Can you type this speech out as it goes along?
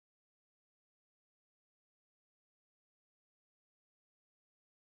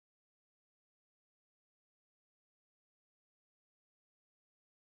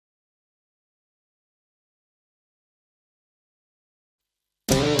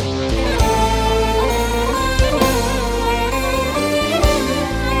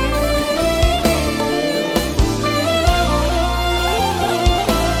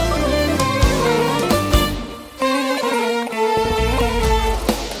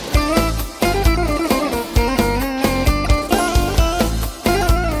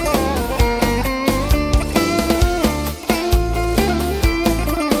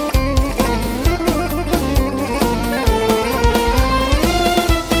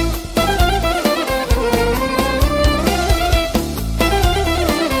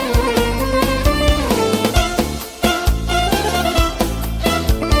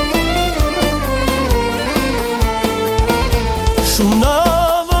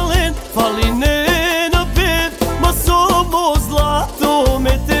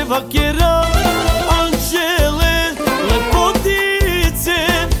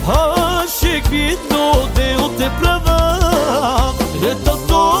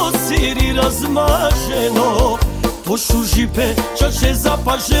zamaženo, pošuži pe čače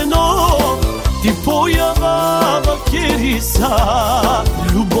zapaženo. Ti pojava kjerisa,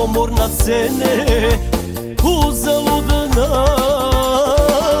 ljubomorna cene, uzaludna.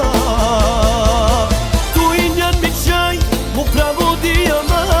 Tu injan mi čaj, mu pravo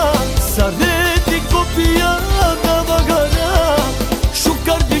dijama, sareti kopija da vagara.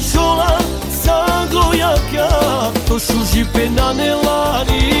 Šukar dišola, saglojaka, to šuži pe na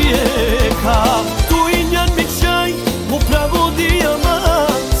nelarijeka. Tu injan mi čaj, mu pravo dijama,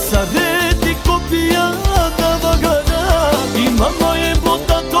 sareti kopija da vagara. I mama je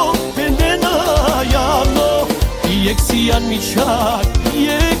botato pendena javno, i eksijan mi čak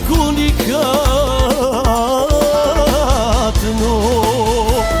je unikatno.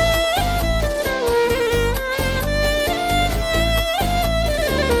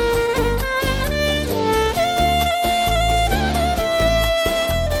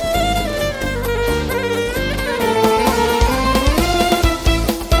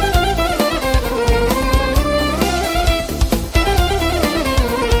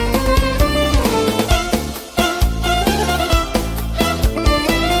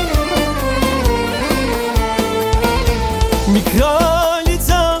 Mi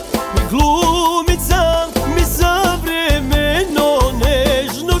kraljica, mi glumica, mi zavremeno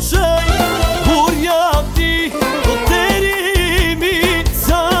nežno čaj. Urjavti, doteri mi,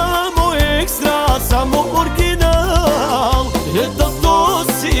 samo ekstra, samo original. Eta to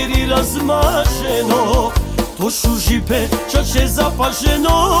siri razmaženo, to šuži pe čače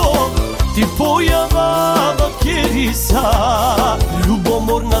zapaženo. Ti pojava kjerisa,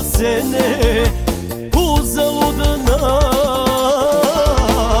 ljubomorna cene, uzaludna.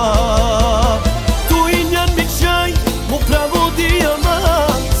 Tu injan mi čaj, mu pravo dijama,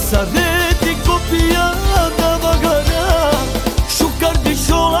 sareti kopija da vagara. Šukar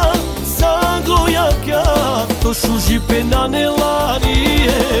dišola, saglojaka, to šuži pe na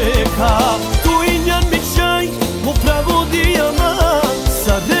nelarijeka. Tu injan mi čaj, mu pravo dijama,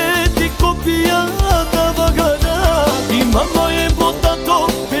 sareti kopija da vagara. I mama je botato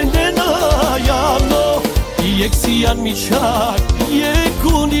pendena javno, i eksijan mi čak je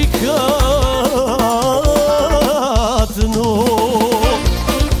unikatno.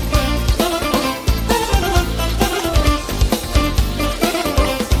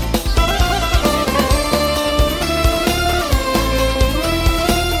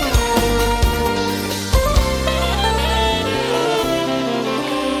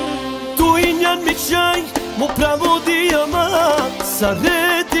 Tu injan mi čaj, mu pravo dijama,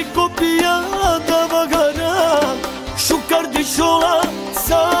 sareti kopija da vagara. Šukar dišola,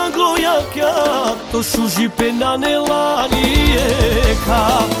 saglojaka, to šuži pe na nelarijeka.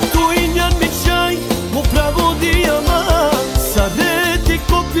 Tu injan mi čaj, mu pravo dijama, sareti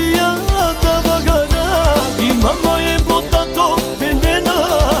kopija da vagara. I mama je botato pendena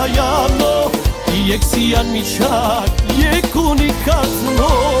javno, i eksijan mi čak je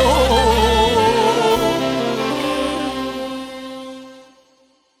unikatno.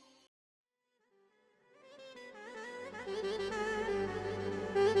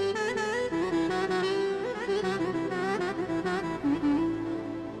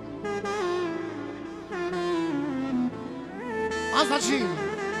 A znači,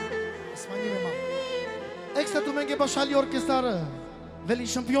 smanjime malo. Ekstra tu menge bašali orkestar Veli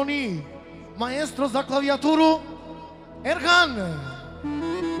Shampioni, maestro za klavijaturu Erhan.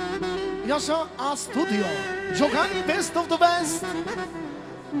 Jasha, a Studio Dzogani, best of the best.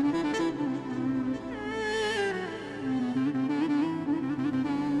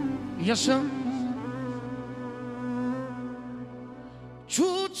 Jasha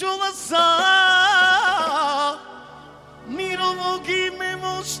Čučova sa Mirovog ime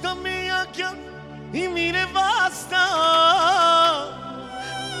mošta me jakja i mire vasta.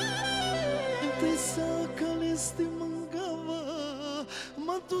 Te sakale ste mangava,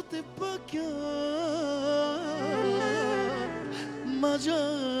 ma tu te pakja. Mađađo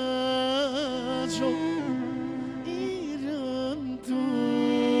i rantu.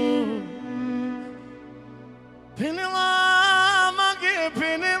 Penela mage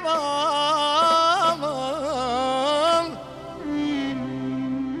penela.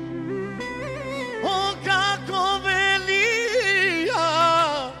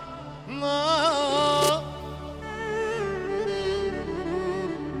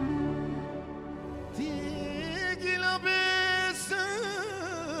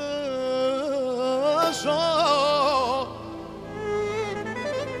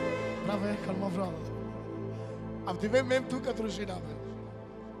 Am tive mem tu că trușina mea.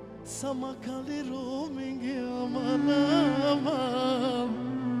 Sama calero menge amanama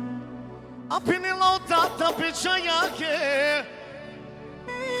Apine la o tata pe ceaiache.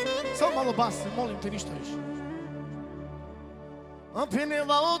 Sau malo bas, molim te ništa više. Apine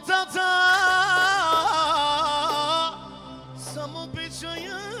la o tata samo pe ceaiache.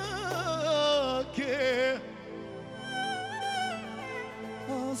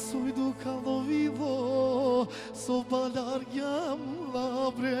 Sui duca lo vivo, so balargam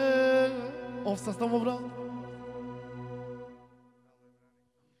labre. Овса стамо брат.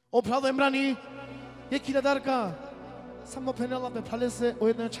 Оправда емрани, хилядарка. Само пенела бе пралесе,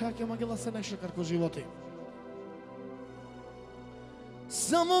 уедна чајаке магила се нешто карко животи.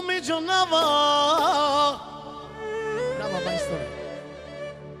 Само меѓу нава. Браво, мајсторе.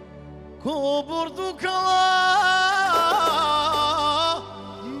 Ко бордукала.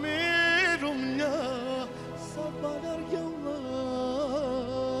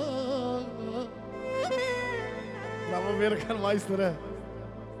 Bravo, Mirkan majstore.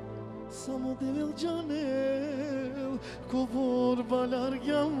 Samo devil canel, kovor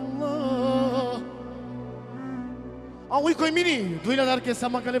balargamla. Oi coi mini, 2000 ke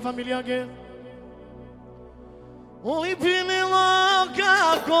sama kale familiage. Oi pinela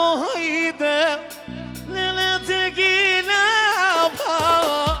kako ide, lele tegina pa.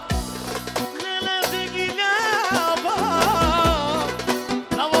 Lele tegina pa.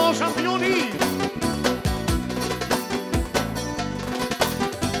 Bravo, Shampioni.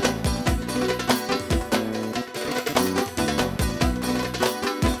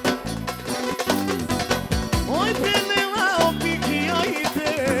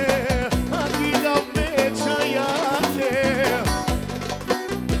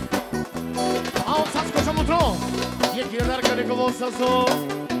 Hierarca de como saso.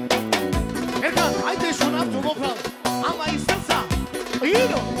 Erkan, haydi şunu at topal. Ama istersa.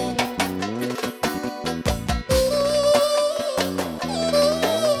 Oyunu.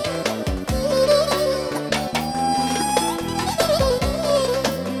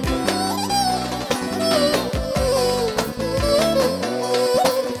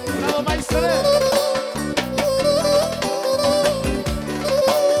 Bravo maestre.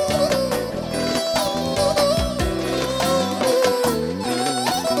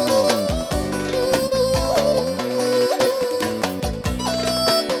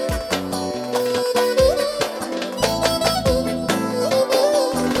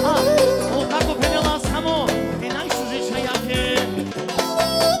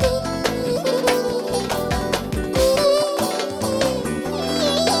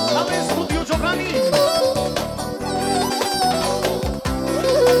 Studio Dzogani.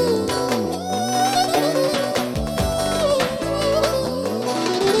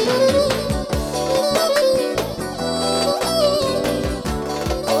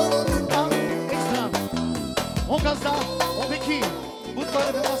 Extra. O gazda, o veki.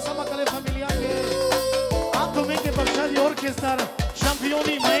 Butare de la sama care familiare. Attualmente parciali orchestra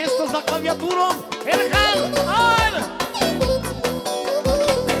Shampioni, maestro za claviatură. Erkan, al!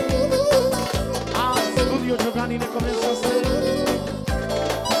 Studio Dzogani ne comienza a ser.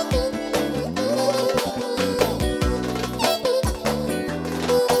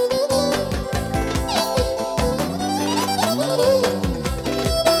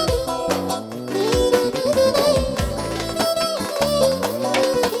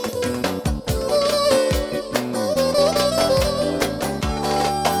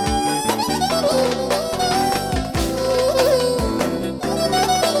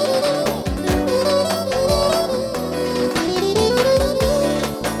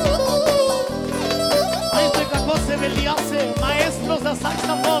 Maestros da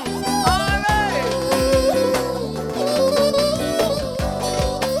saxofon. Ale!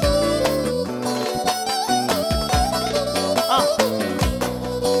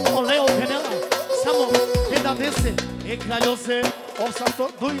 Oleo penela, samo peda dese, e kraljose, osamto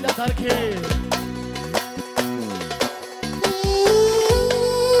dujla darke.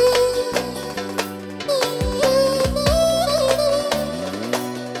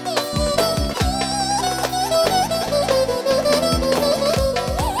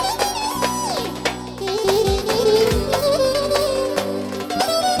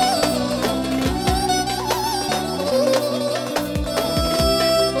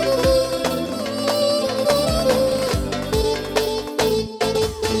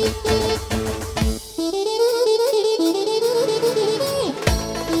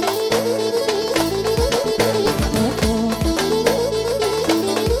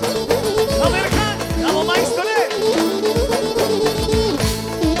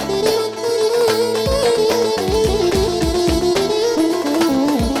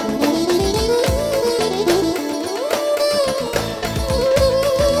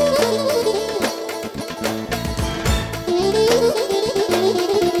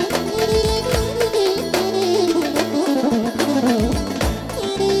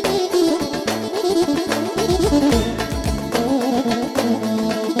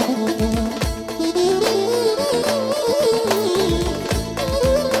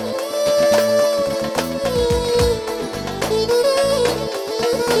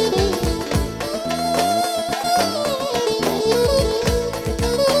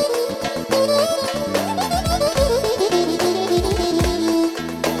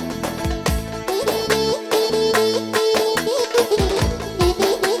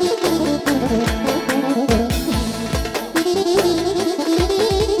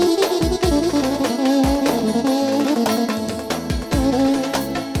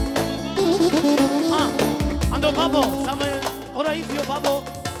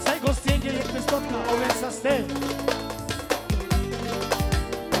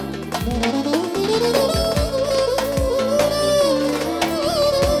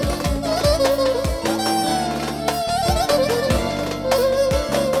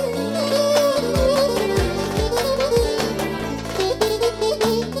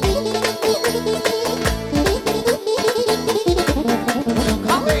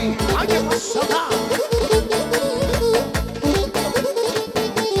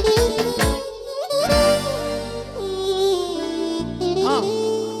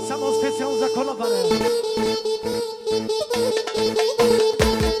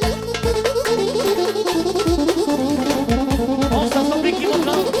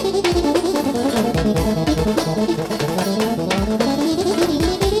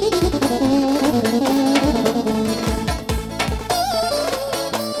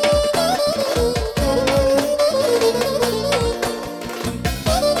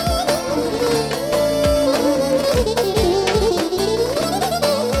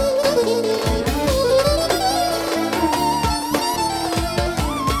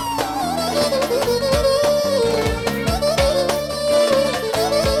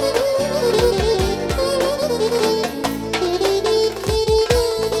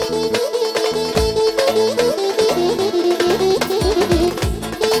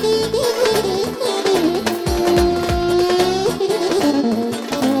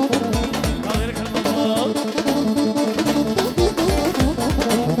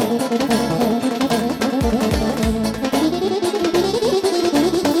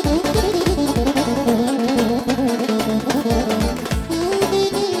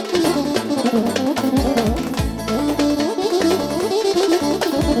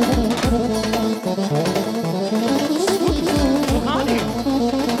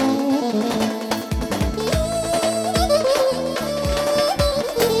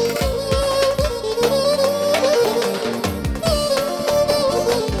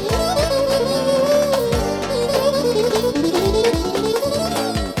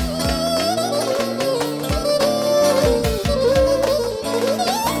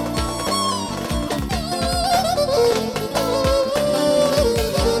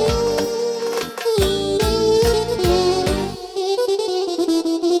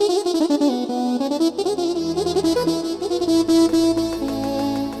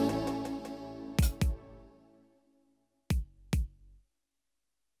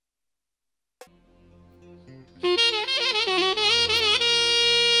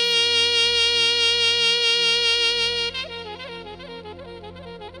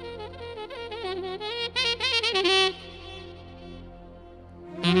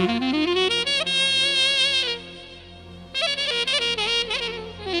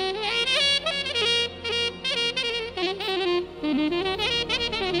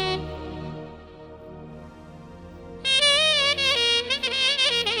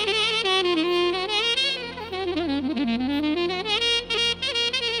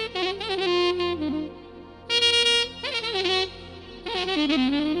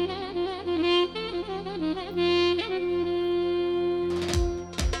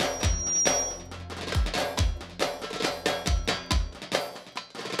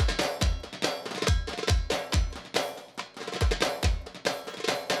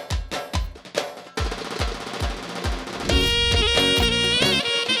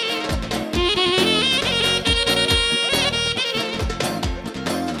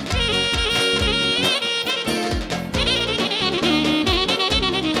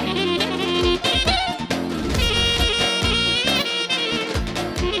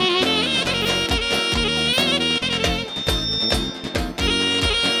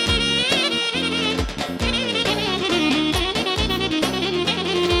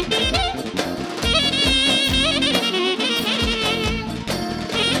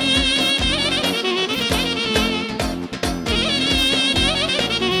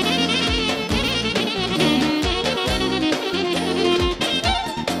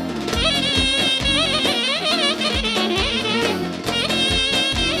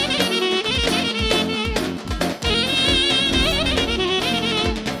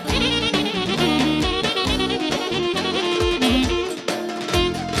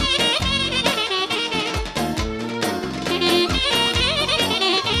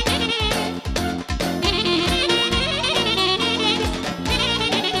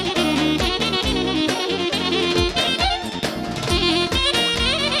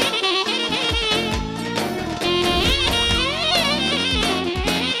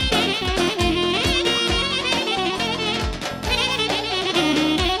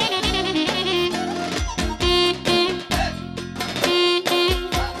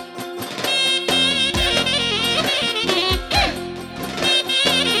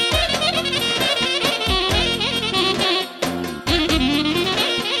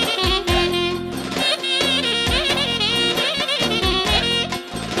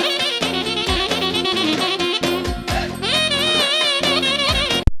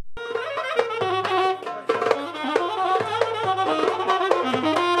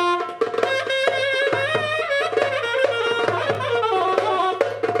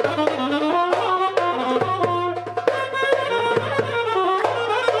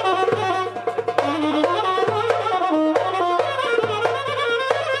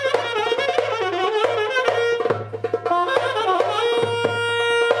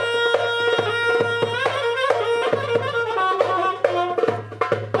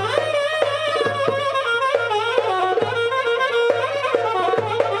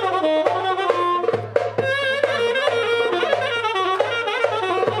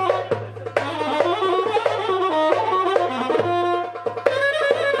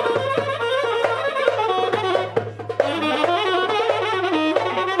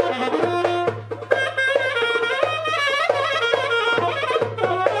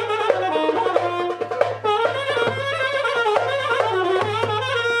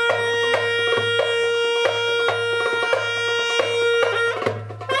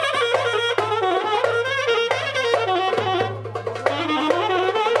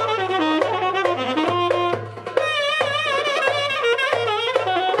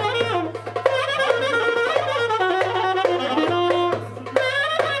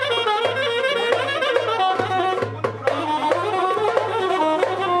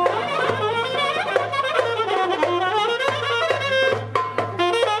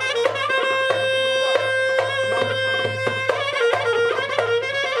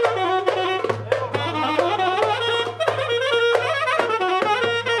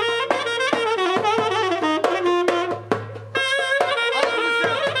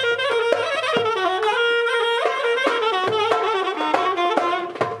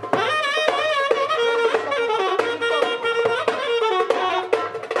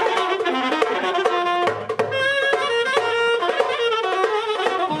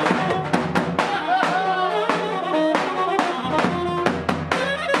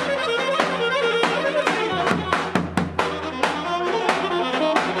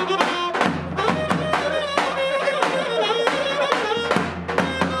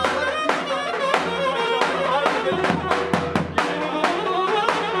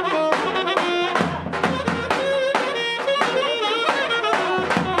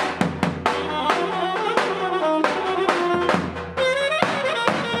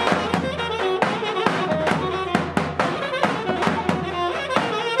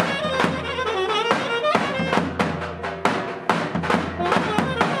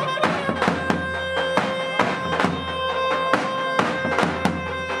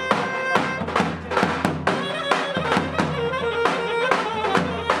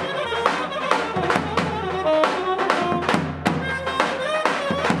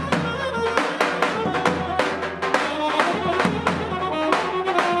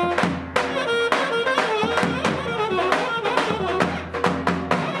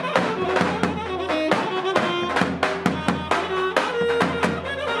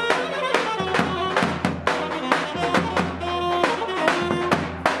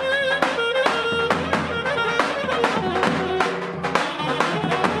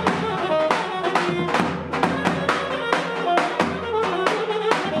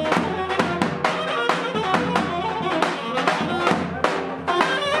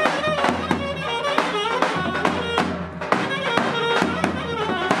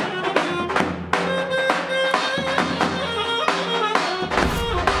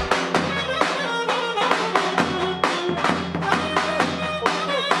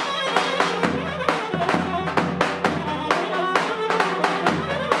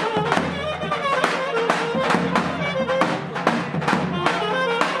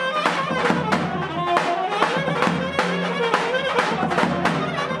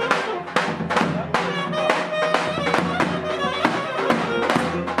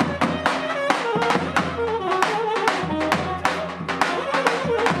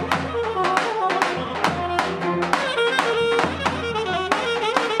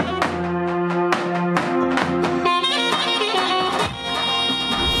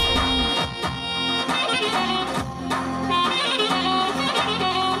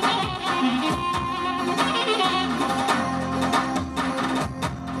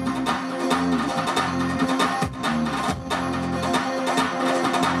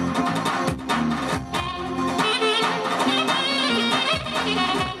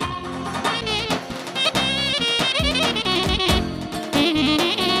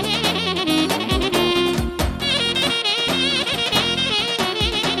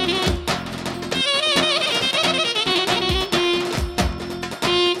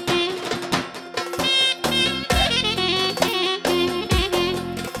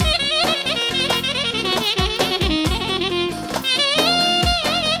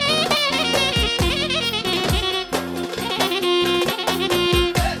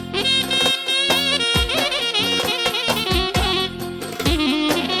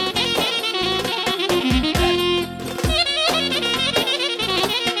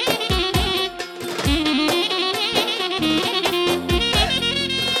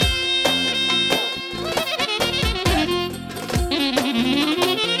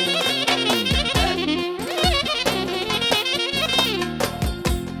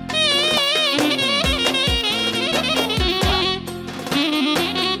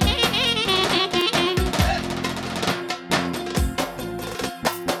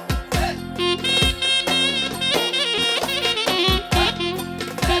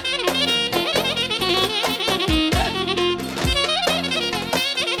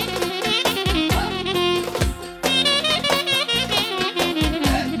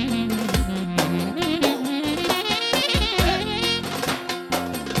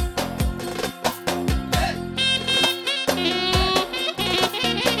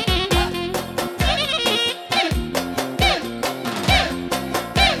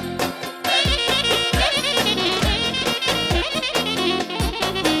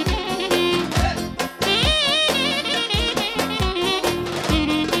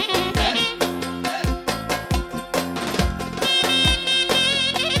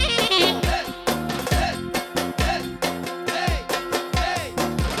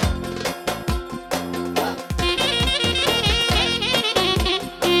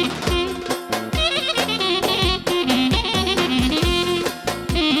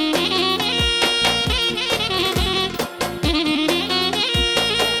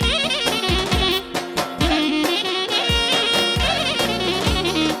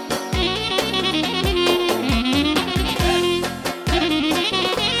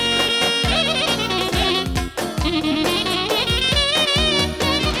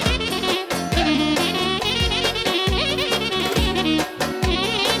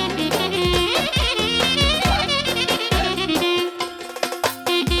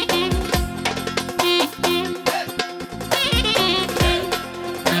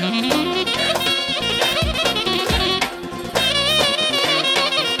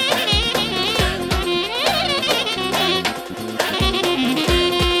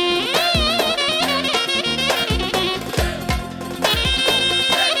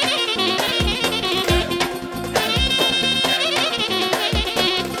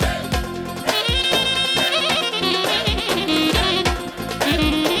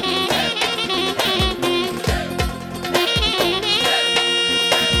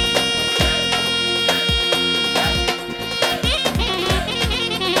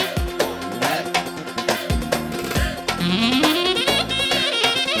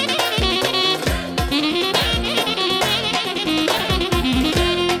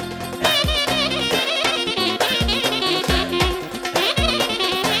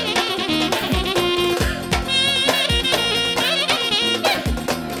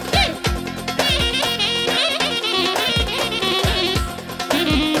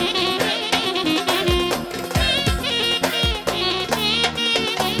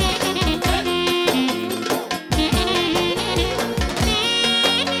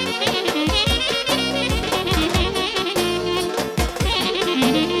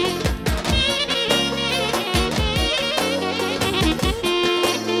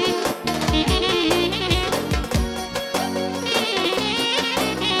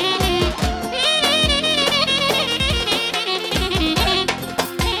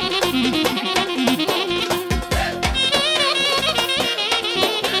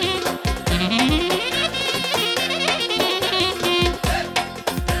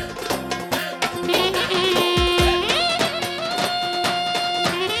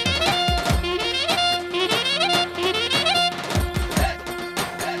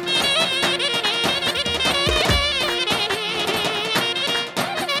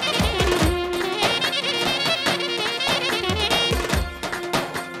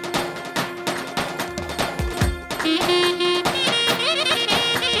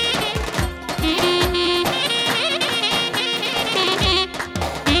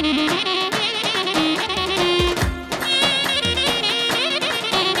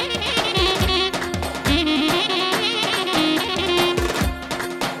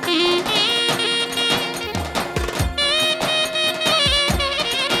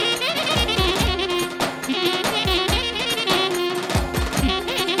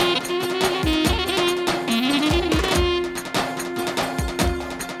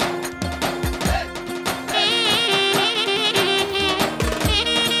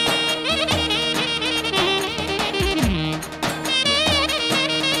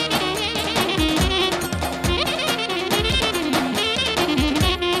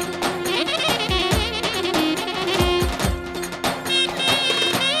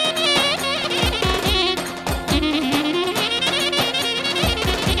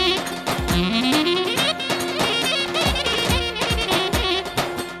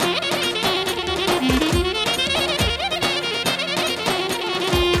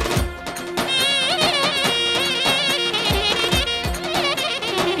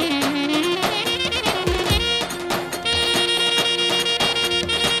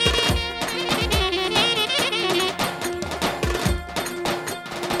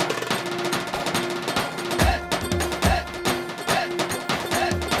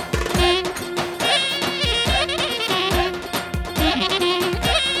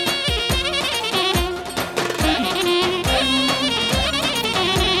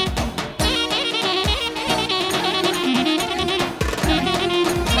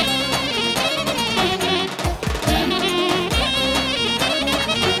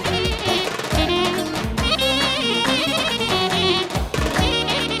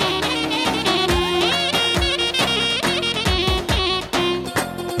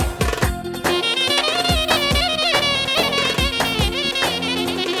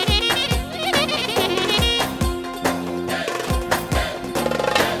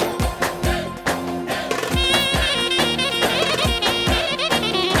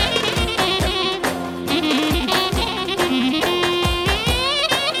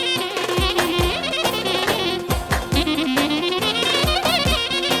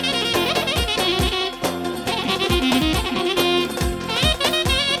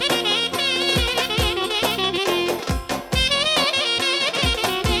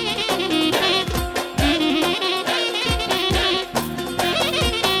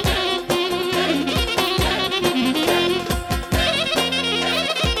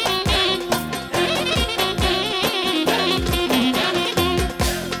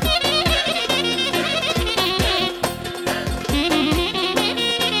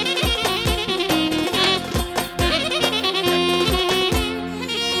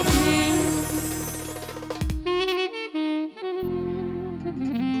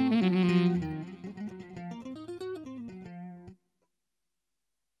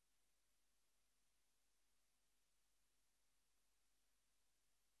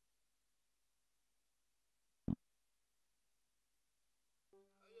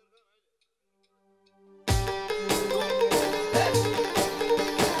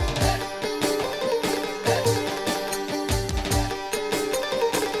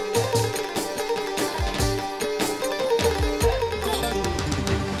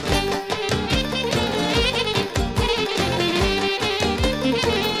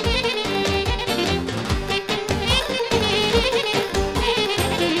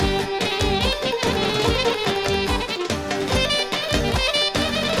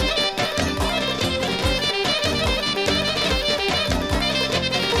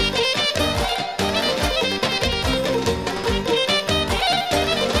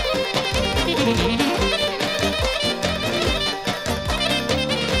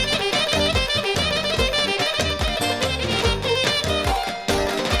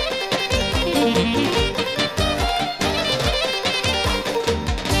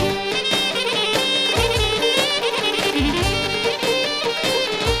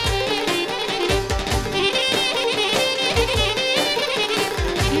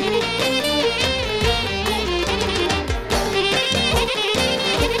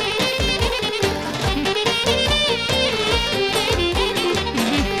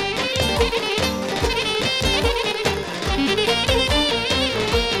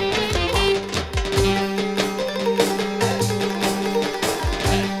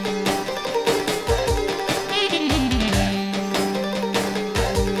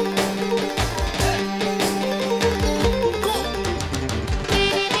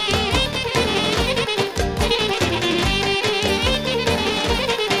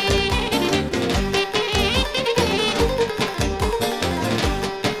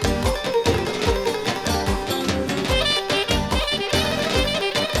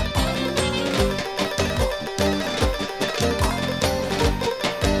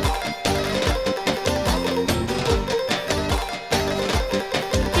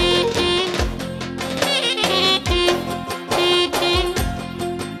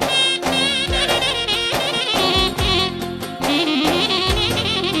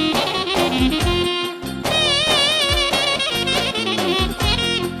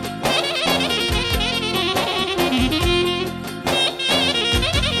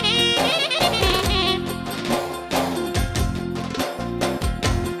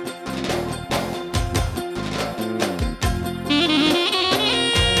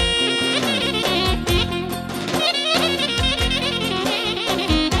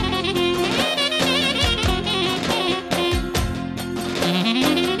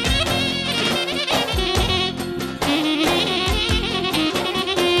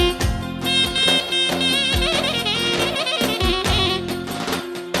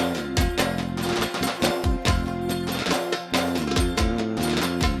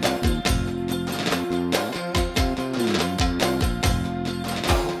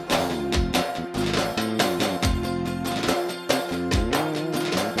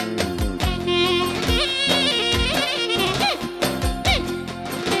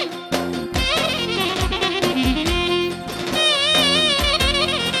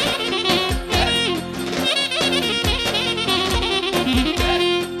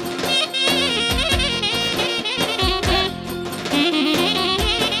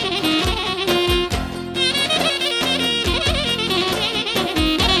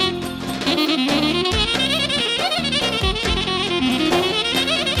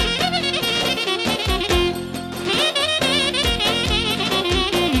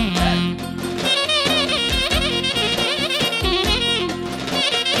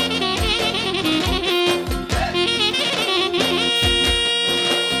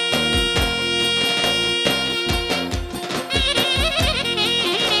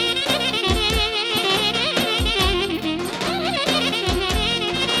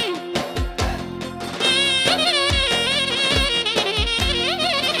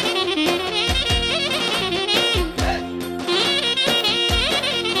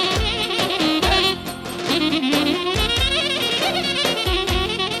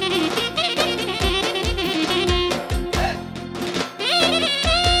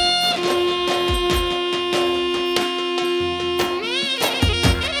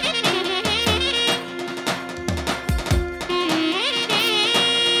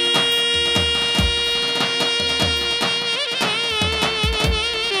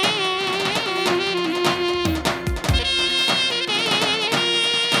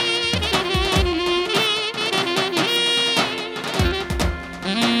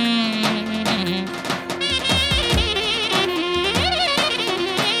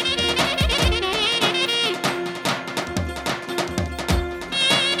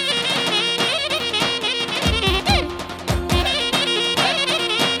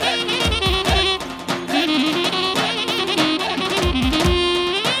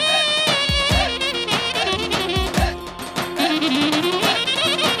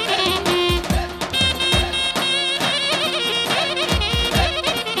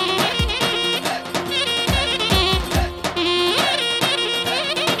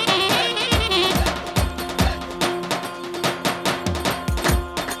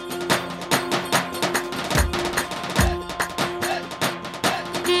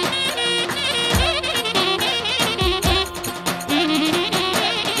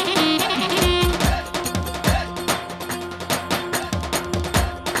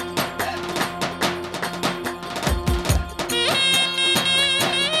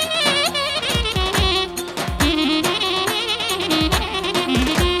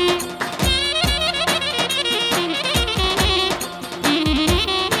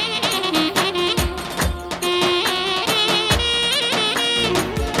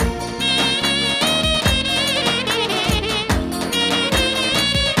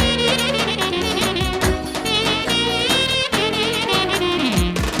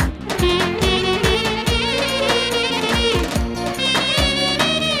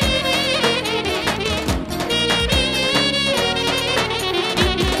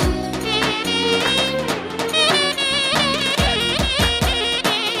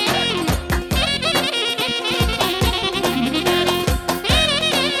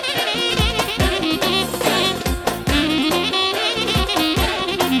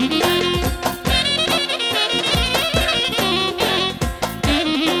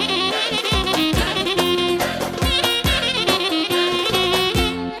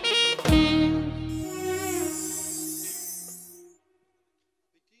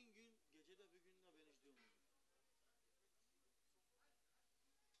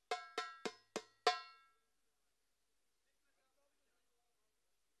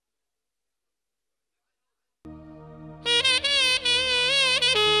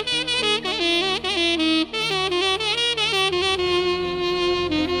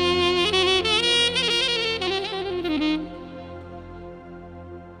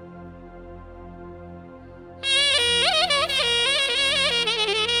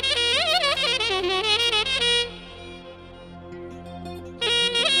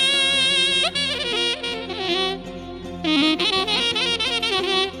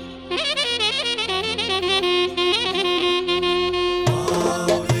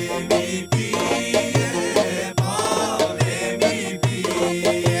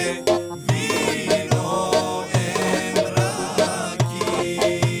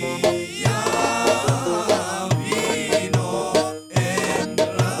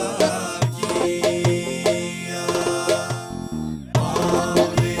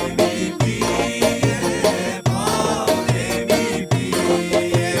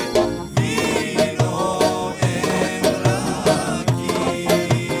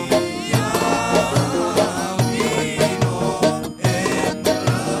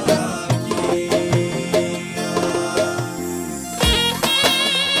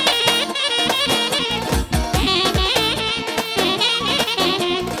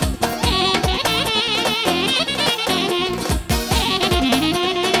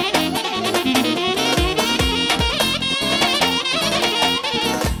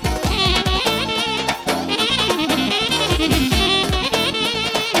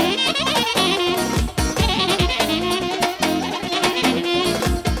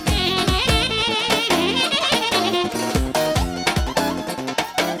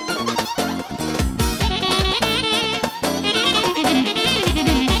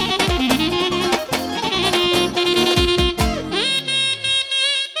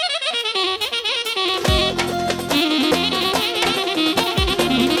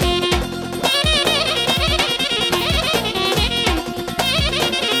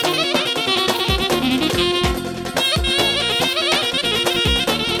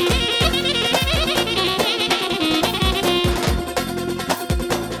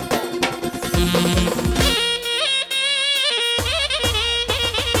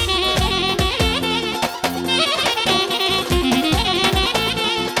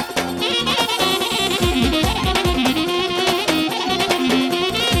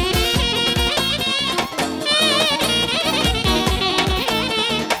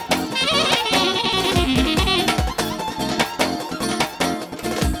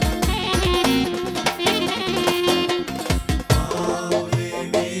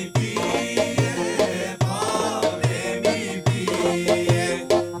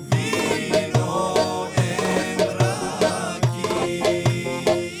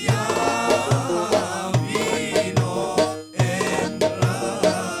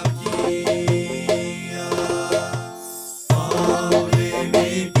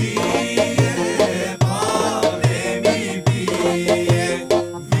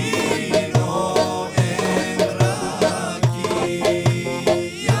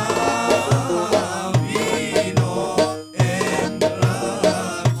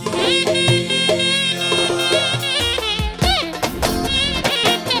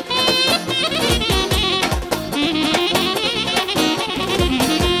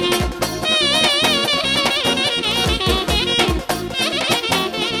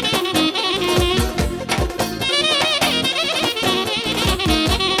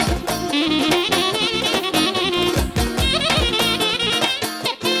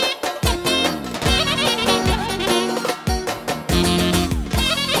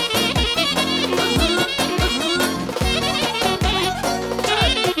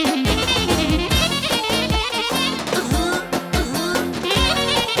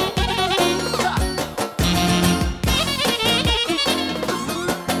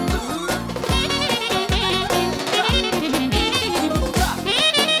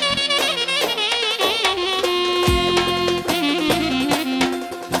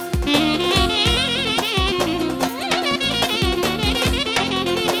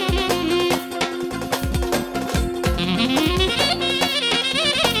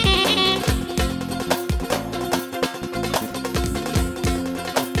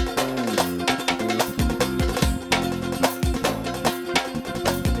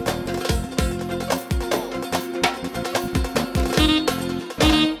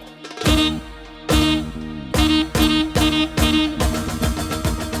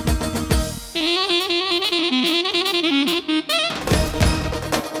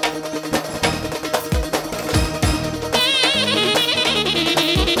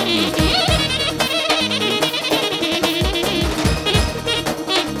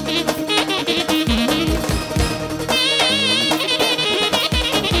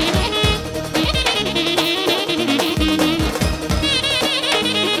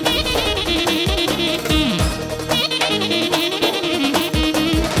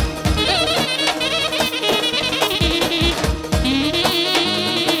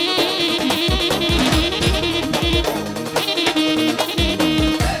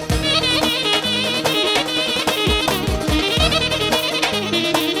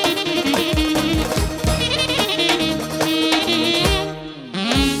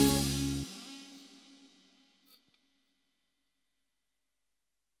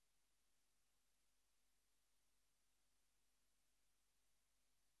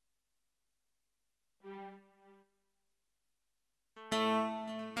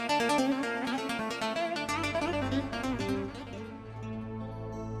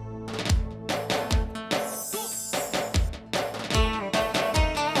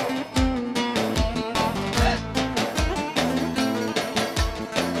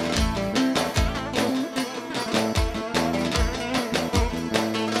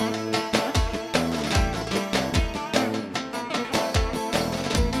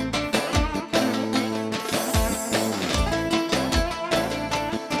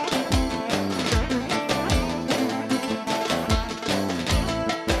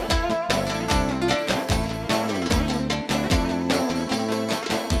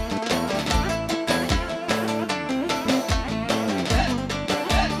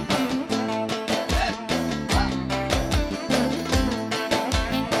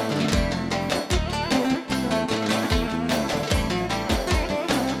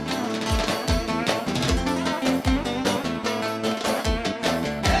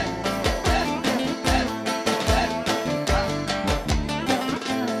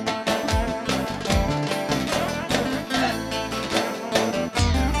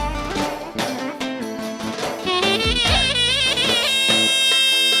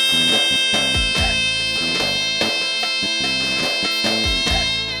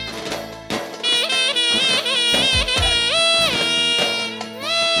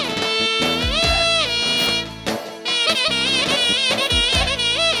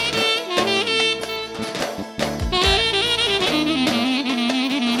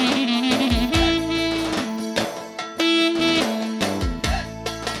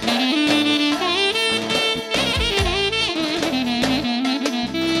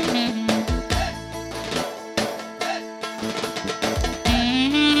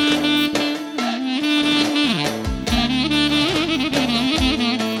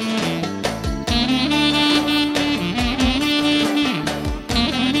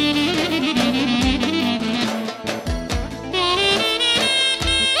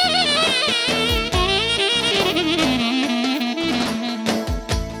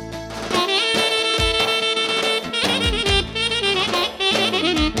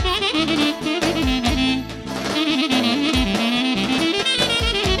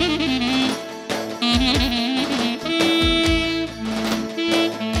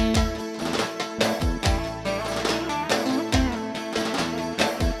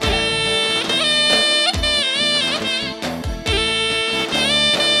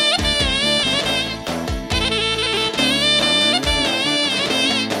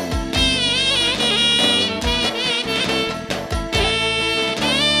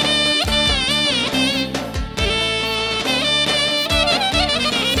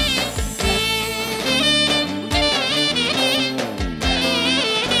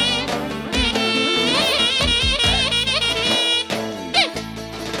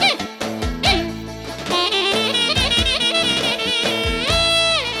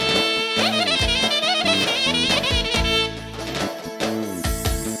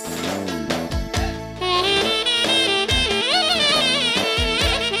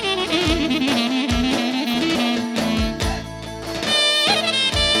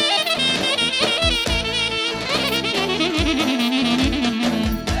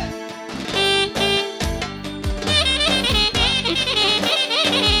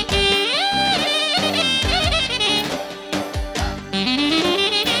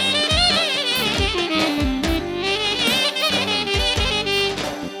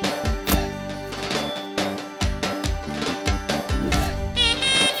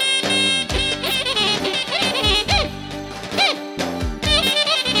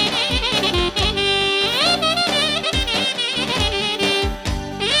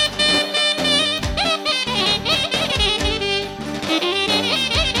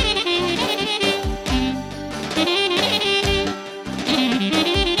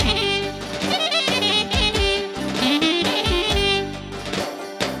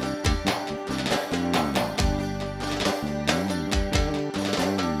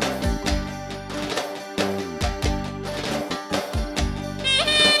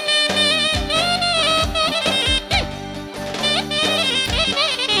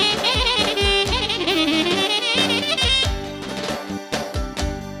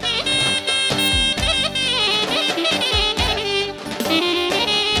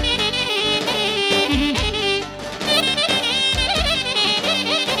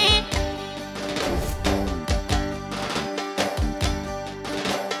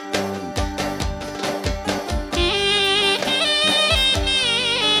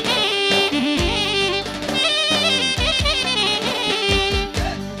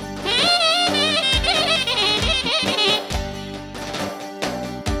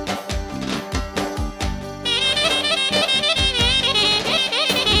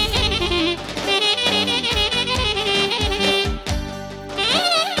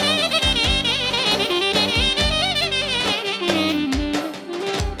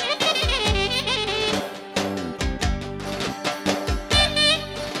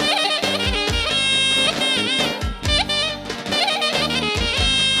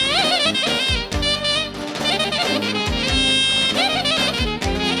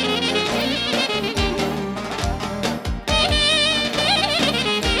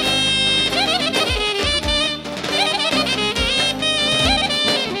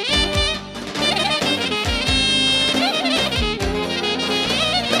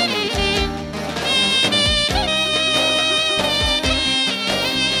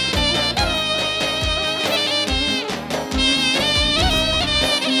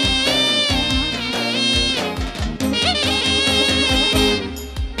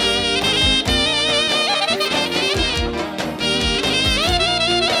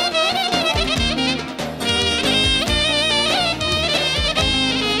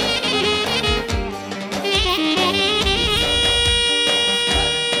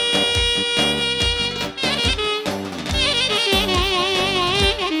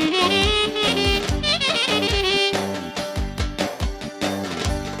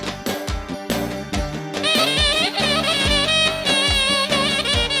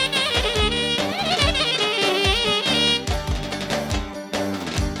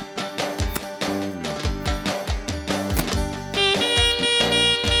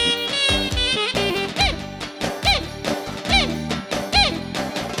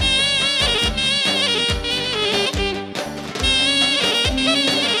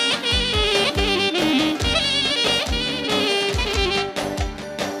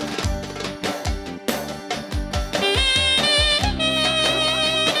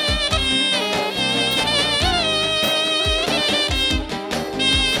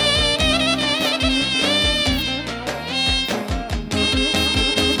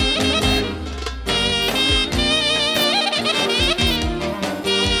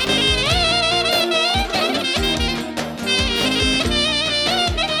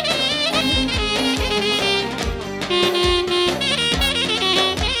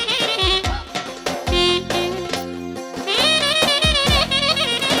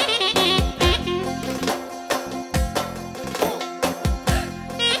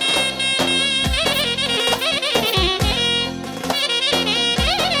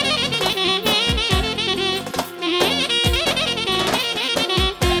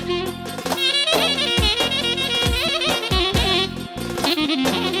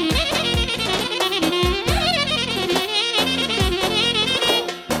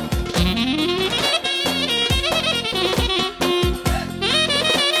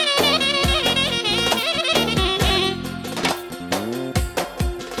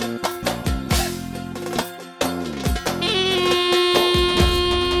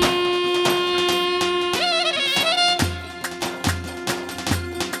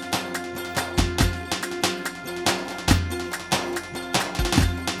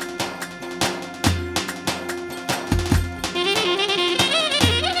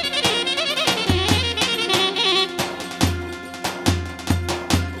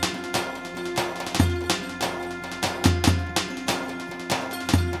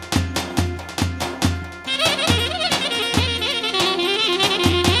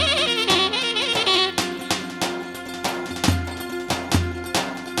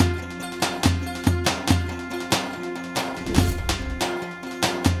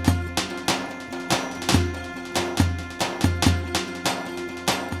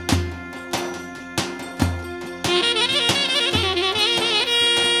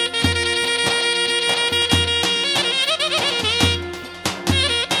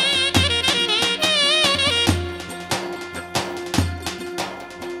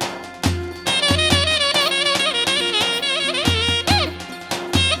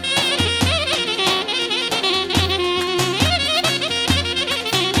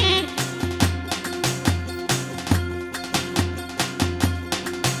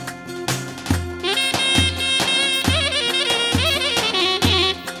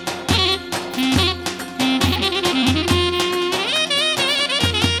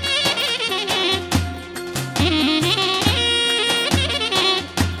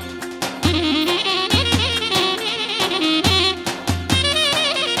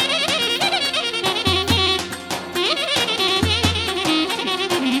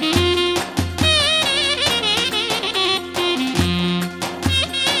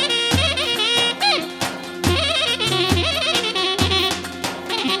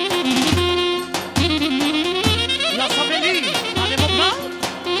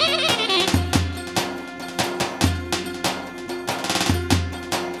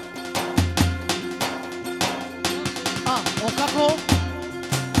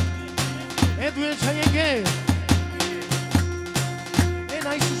 duel čajenge.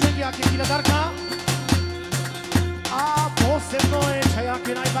 Najsuženja ke kiladarka. A posebno je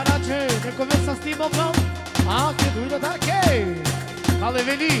čajake najbarače. Nekome sa s tim obnom. A ke kiladarke. Ale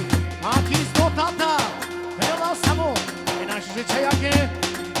Veli, a ki isto tata. Vela samo. Najsuže čajake.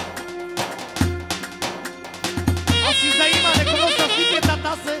 A si Zaima, nekome sa s tim je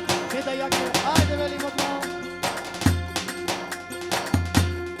tata se. Kada jake. Ajde Veli modno.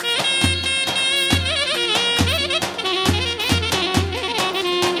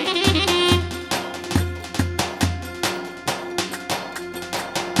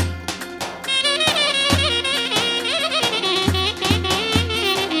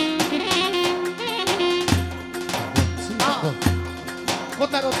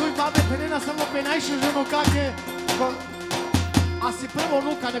 Samo pe najše ženo kake. A si prvo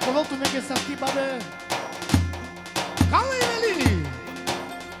nuka, neko voltu neke sa ti babe. Kale i Veli!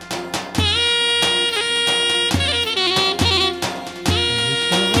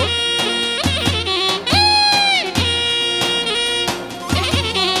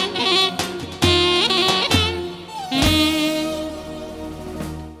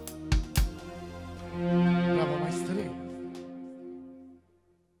 Bravo, majsteri.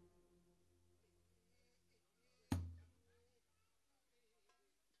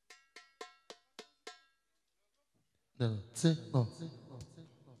 No.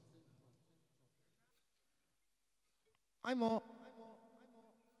 Ajmo.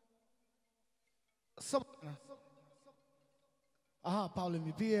 Aha, Pavle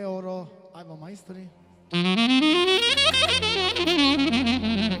mi bije euro. Ajmo majstori.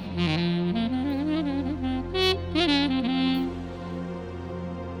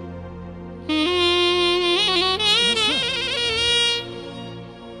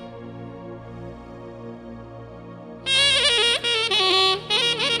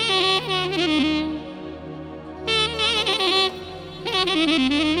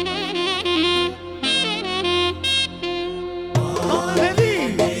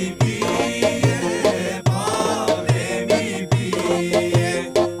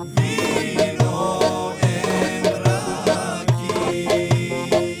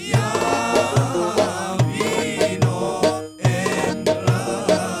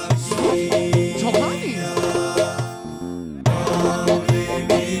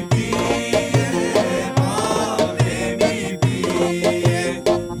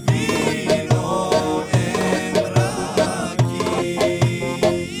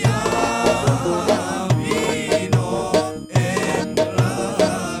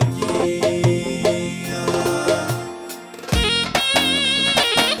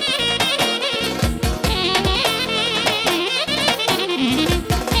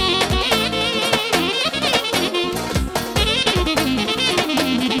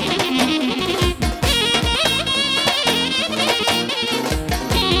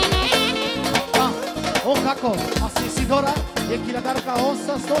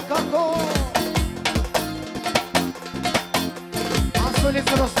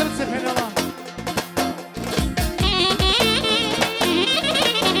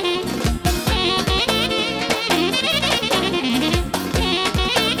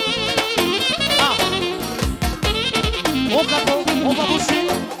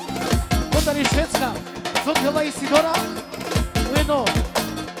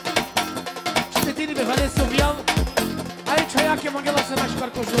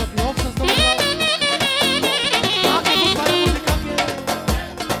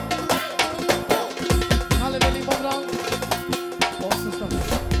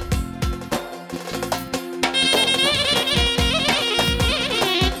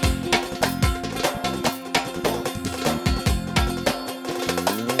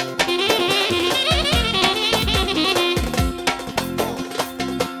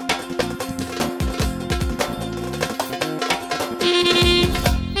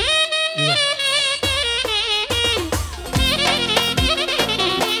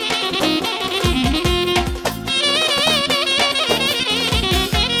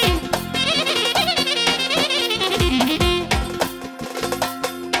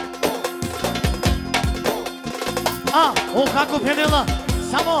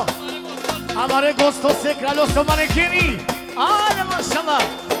 Kraljevstvo manekeni. Ajde, mašala.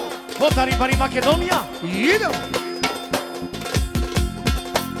 Kotari, bari Makedonija. Idemo.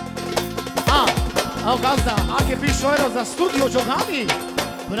 A gazda, ake pišu ero za Studio Dzogani.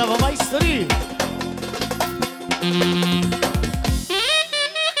 Bravo, majstori.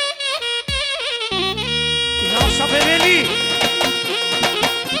 Naša Veli.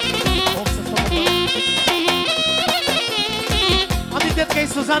 Adi Tetka i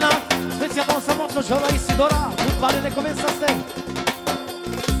Suzana, specijalno samotno Žola i Sidora, utvarene komensa ste.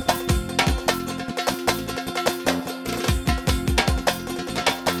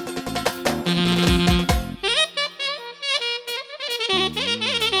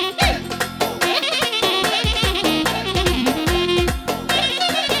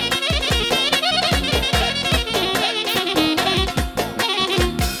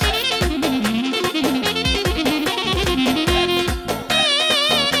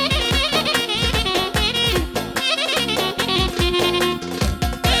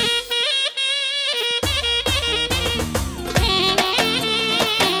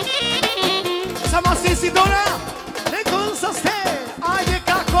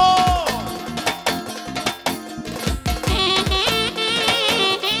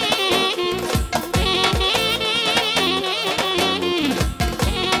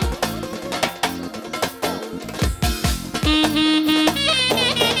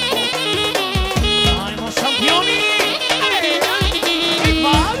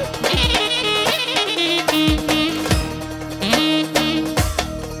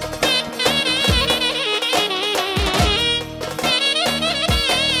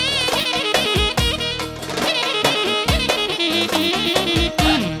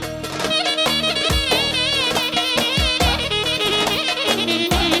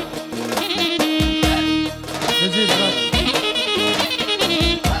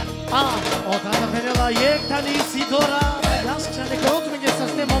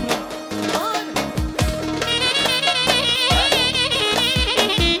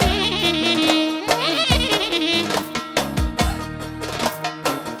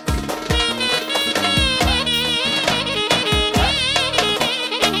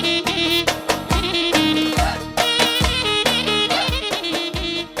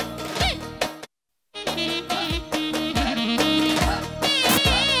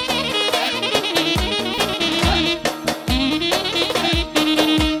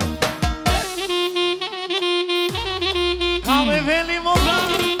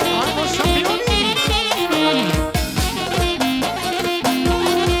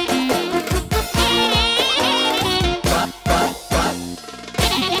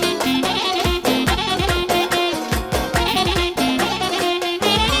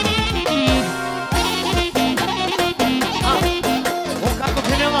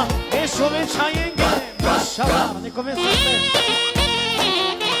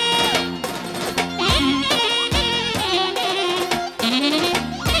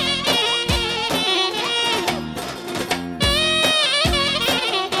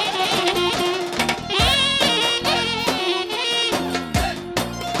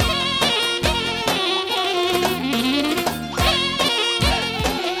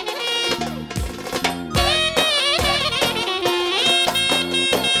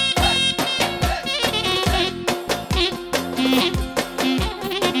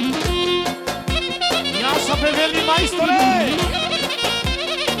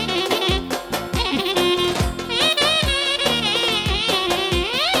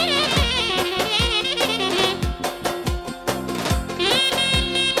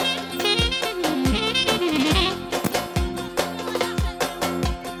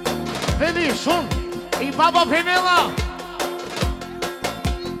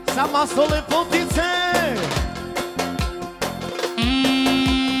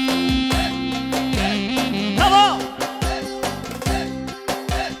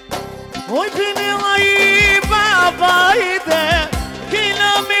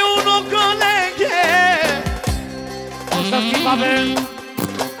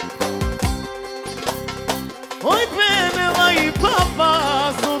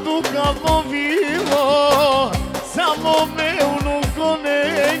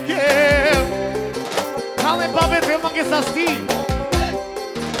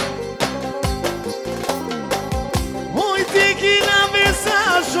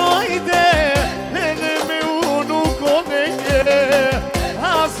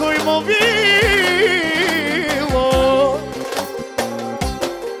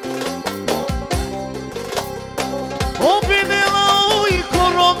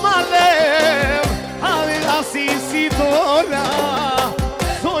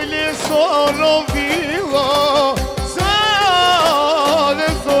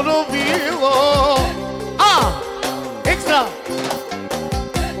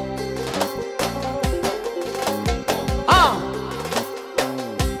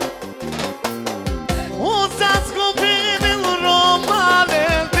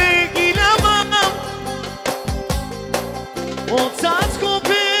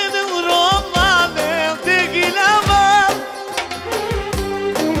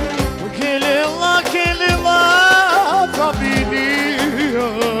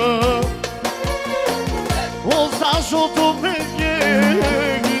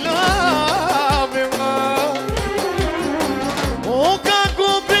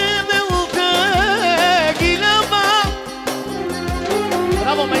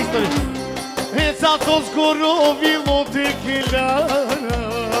 Bravo, maestro! E zato zgorovilo te kiljana.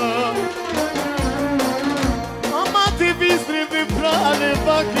 Ama te bistrebe prane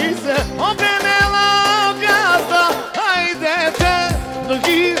pakise, obenela gazda, hajdete,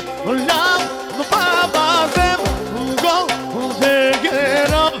 nogi, lam, no babazem, gol, te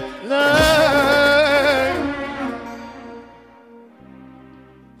geram, lej.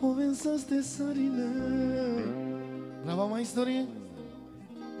 Oven sa ste sarine. Bravo, maestri!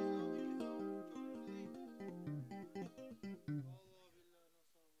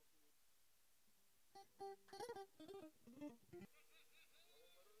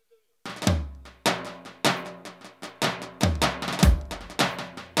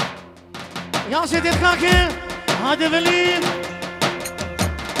 Ia se detkache, haide Veli!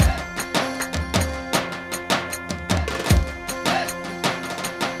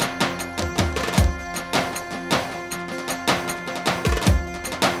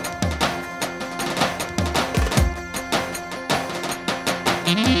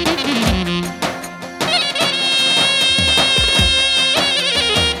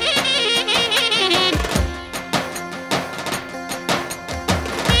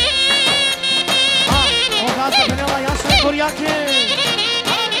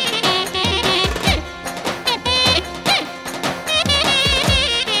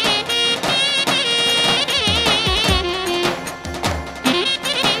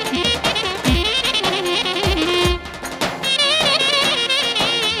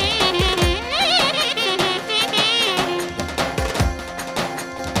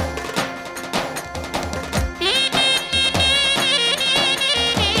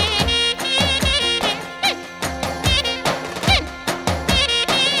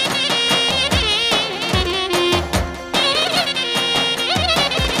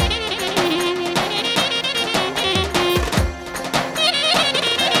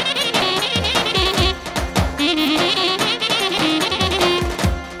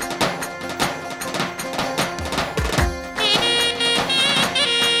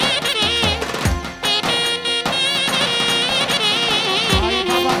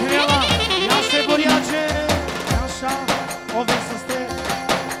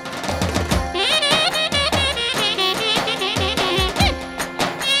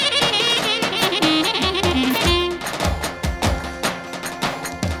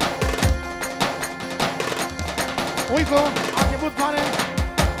 Uico, a început mare.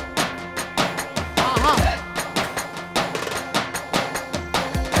 Aha.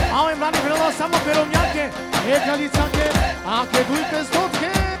 Au emblani vrelo samo peromnjake, ekalicanke, a ke dujte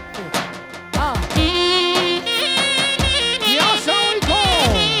stotke. A. Ja sa Uico.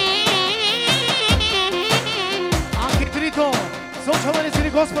 A ke trito, sočovani si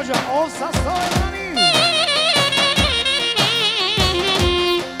gospođa, o sastoje brani.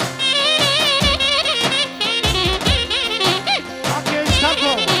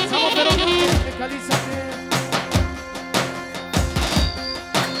 Samo peromnjake, ekalicanke.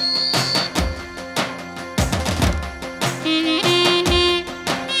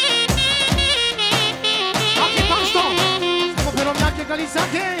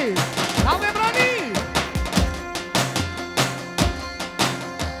 Galizake, dale brani!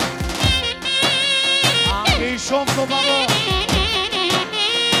 Anche sciolto babo!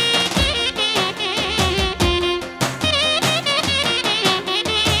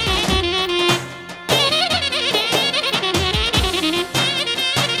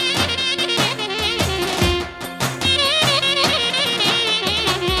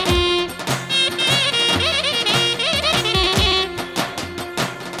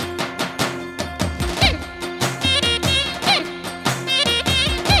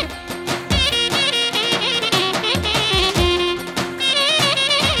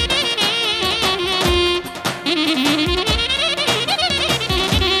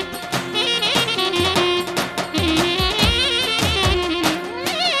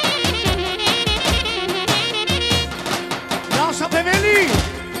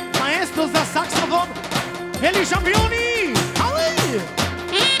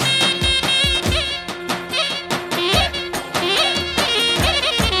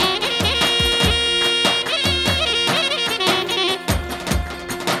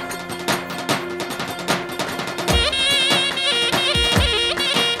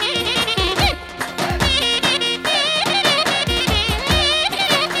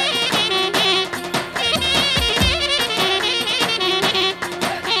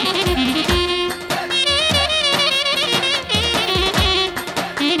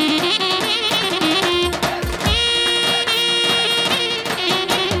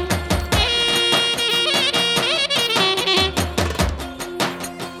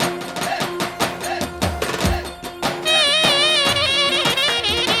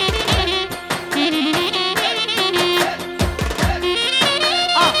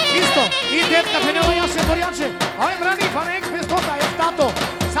 i tetka Penela Jaše Borjače. Aj brani, panek bez tota, je tato.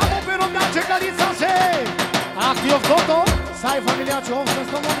 Samo perodače Galica se. A ti ov toto, saj familijače ovsa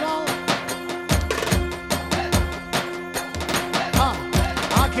s tomom dal.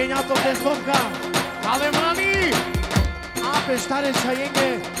 A Kenjato bez totka. Ale brani. A peštare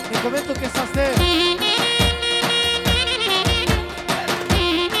čajenge, nekomento ke sa ste.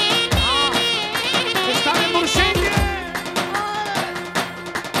 Peštare moršenje.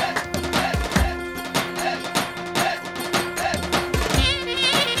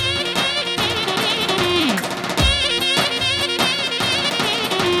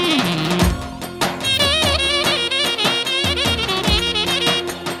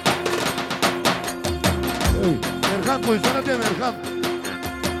 Pues suénate, Merchan.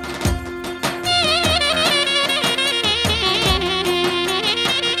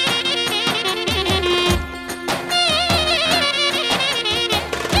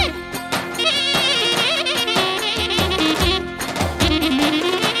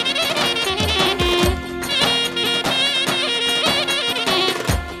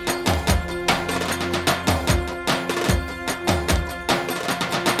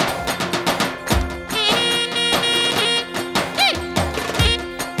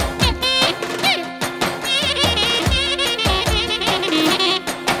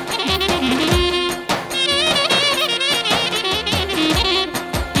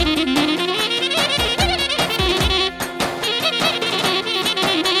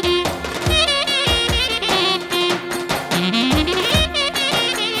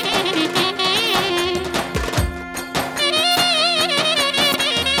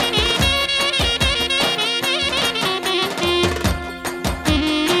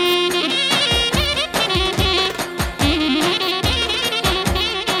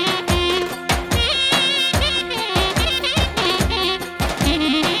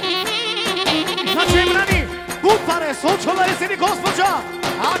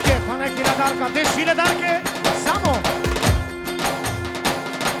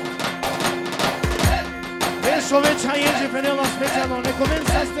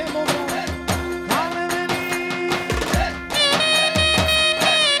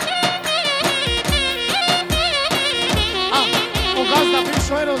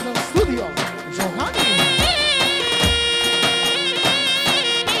 Studio Dzogani.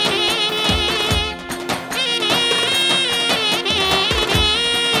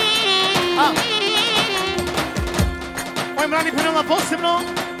 Oj mlani penela posebno.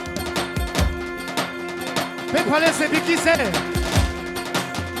 Pepale se bikise.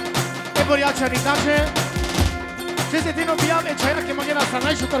 Borjačani kaže, че се тино пијаме чајак е магена са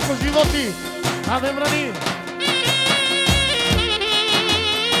најшутар по животи. Аде мрани.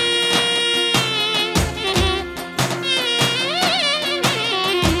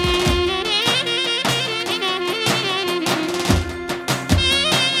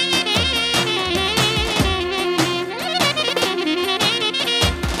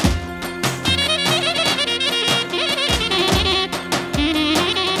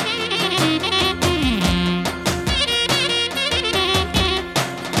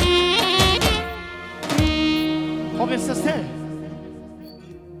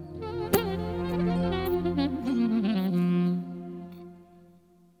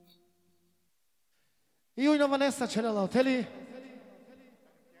 Vanessa Cerella Hotelli.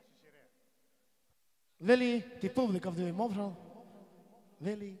 Veli, ti publika v dvije mobral.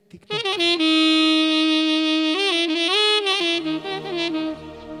 Veli, TikTok.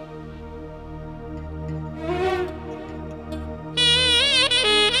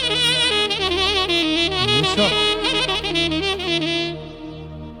 Ništa.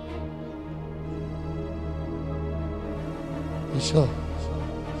 Ništa.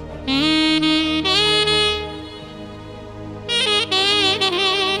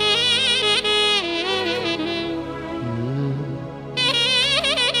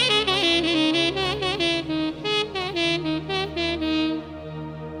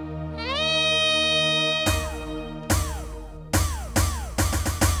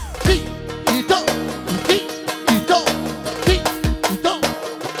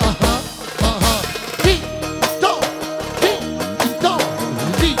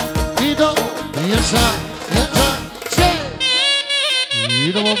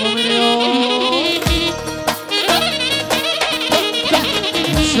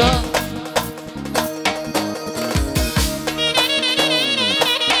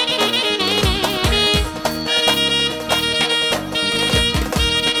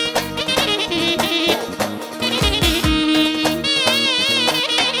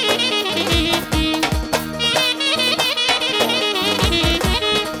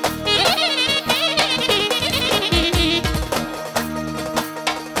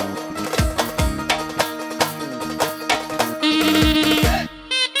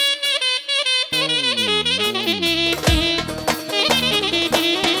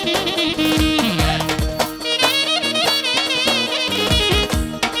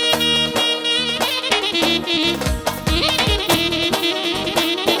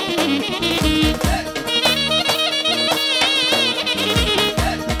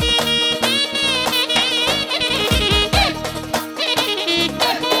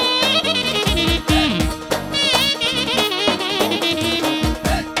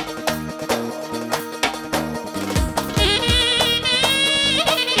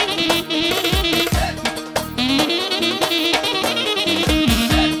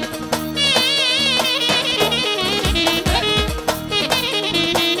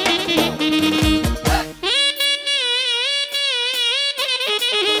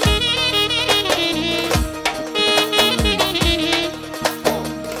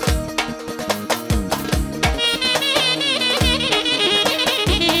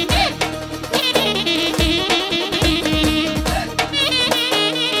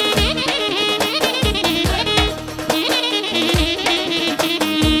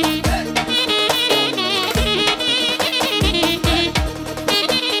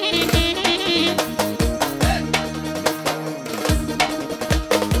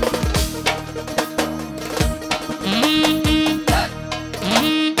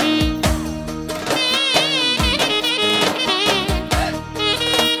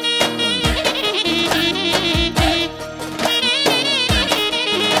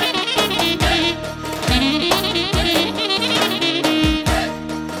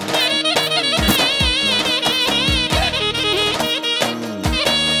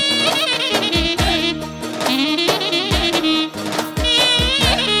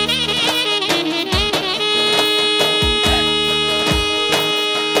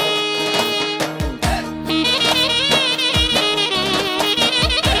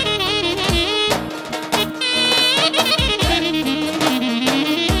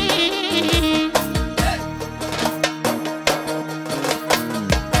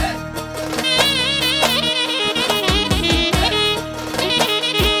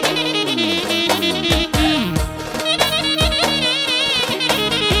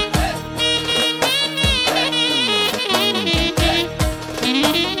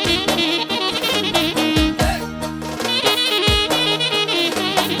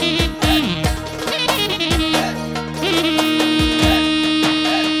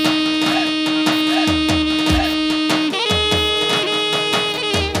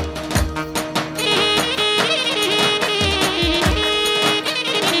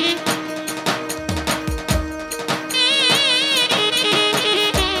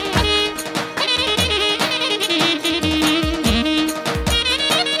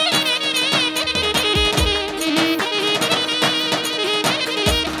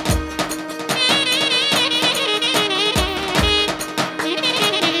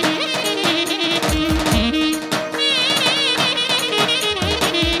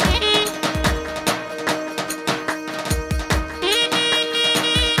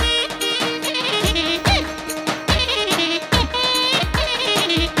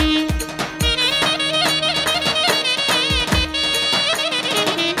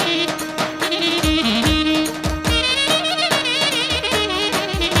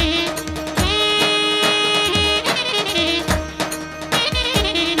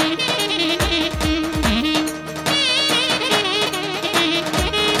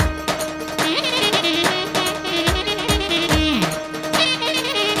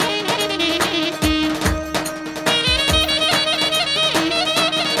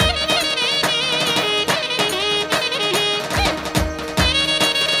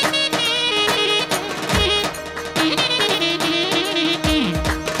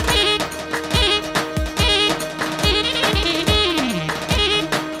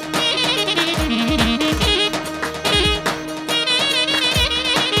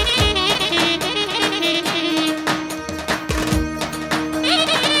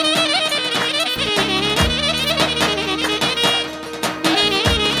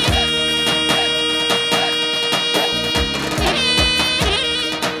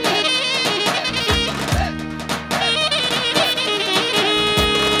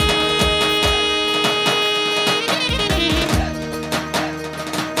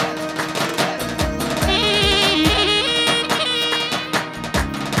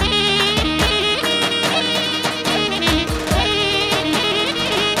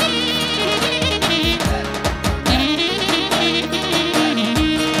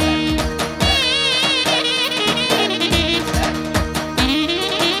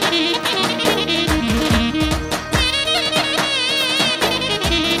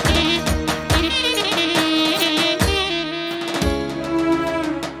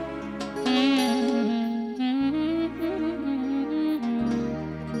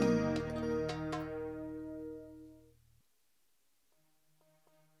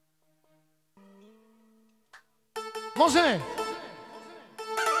 Može?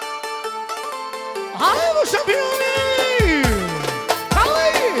 Ajmo, šampioni!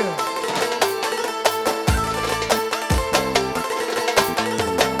 Ali!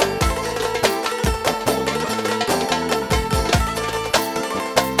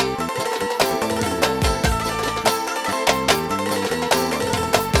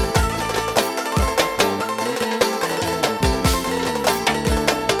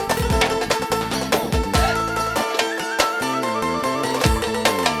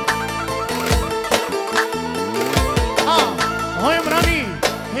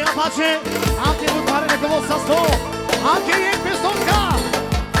 Anche buttare le cose a sto, anche in questo caso.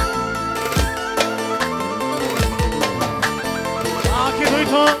 Anche lui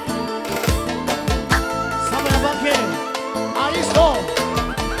to. Siamo in banche. Ahí sto.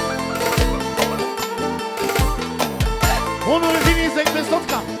 Uno finisce in questo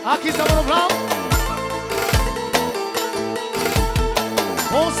caso. Anche siamo bravo.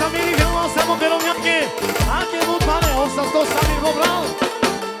 O Samiri vemo siamo per anche buttare o sto Samiri bravo.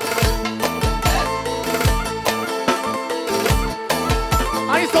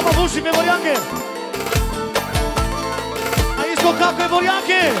 Ahí sto babuši Bevorjanke. Ahí sto kakve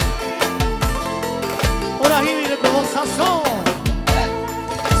Borjanke. Ora hini ne prvo saso.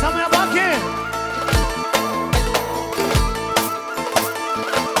 Samo ja banke.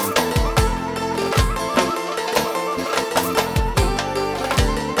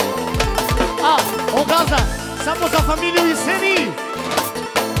 On gazda, samo za familiju i seni.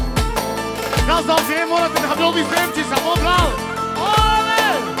 Gazda ovdje morate da dobiti zemči, samo bravo.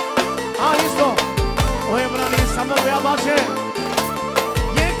 A isto, oje brani, samo ja bače,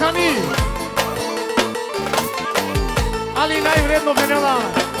 jekani, ali najvredno venela,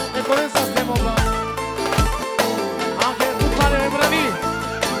 neko ne sa stemo brani. Anche tutpare oje brani,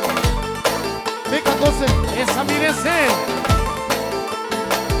 nekako se, samire se.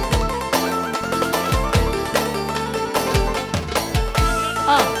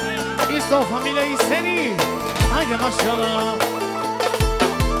 Isto, familija i seni, ajde mašala.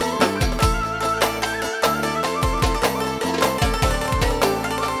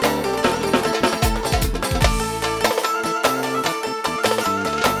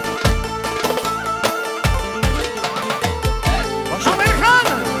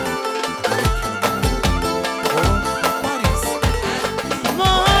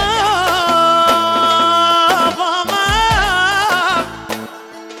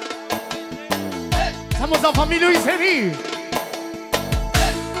 Familia i seni.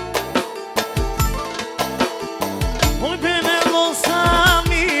 Oj penelo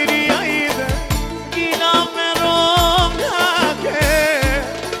Samiri ajde, gina me romljake,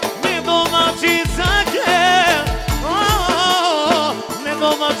 ne domaćicake, ne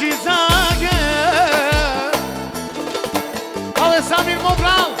domaćicake. Ale Samir mo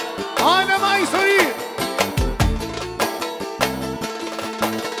bral, ajde majstori.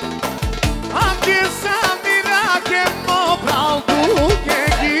 Anche che mo bravo tu che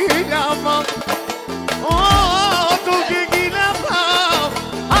gilama, oh tu che gilama.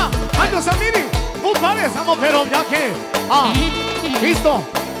 Ajde Samiri, buttare samo per ovljake. Isto,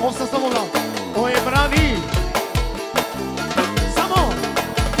 osta samo bravo. Oje brani, samo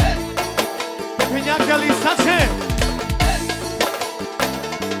penjake listače.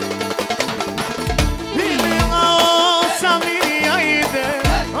 Videla o Samiri ajde,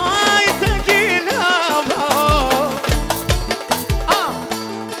 ajde gilama.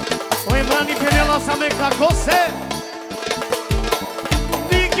 Same kako se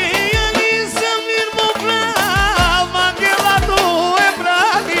Dike ja nisam mirmo prav Angela tu je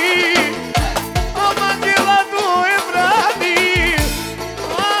brani Angela tu je brani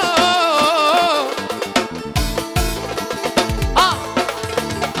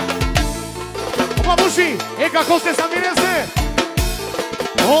Babuši, kako se samire se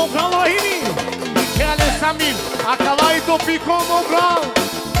O bravo hini Dike ja ne samim A kavaj to pikom o bravo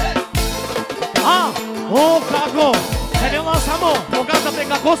o kako, penela samo, pokazate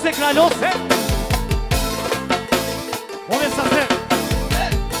kako se kraljose. Ove sa se.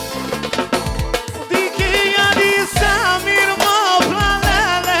 Dike ja nisam mirmo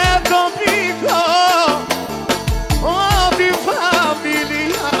planele do piko. O ti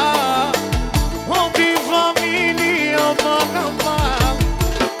familija, manama.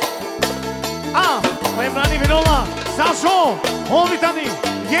 Pa je brani Vinola, Sašo, ovitani,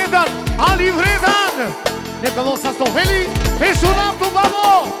 jedan, ali vredan. Neka lo sa sto Veli, pešu nam tu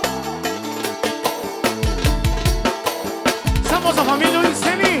babo. Samo za familiju i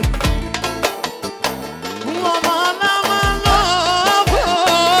seni.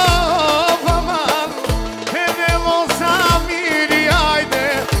 Penelo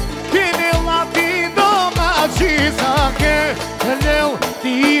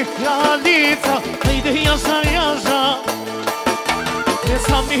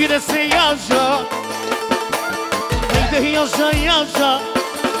așa, e așa.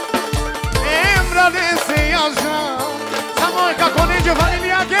 Embralese e așa. Samoi ca conege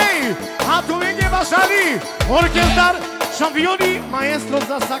familia gay. Atu menge basali. Orchestrar Shampioni, maestro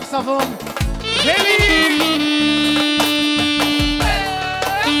za saxofon. Veli!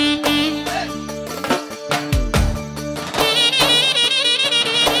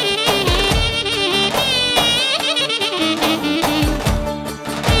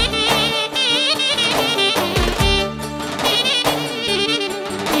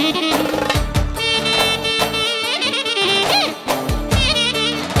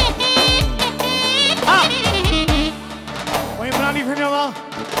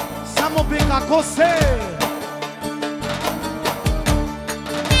 Samo beka kose.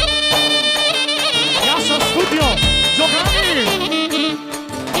 Ja sam Studio Dzogani.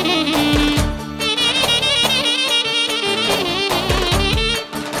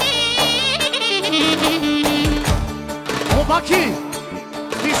 Obaki,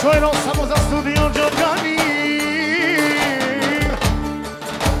 ti šojero samo za Studio Dzogani.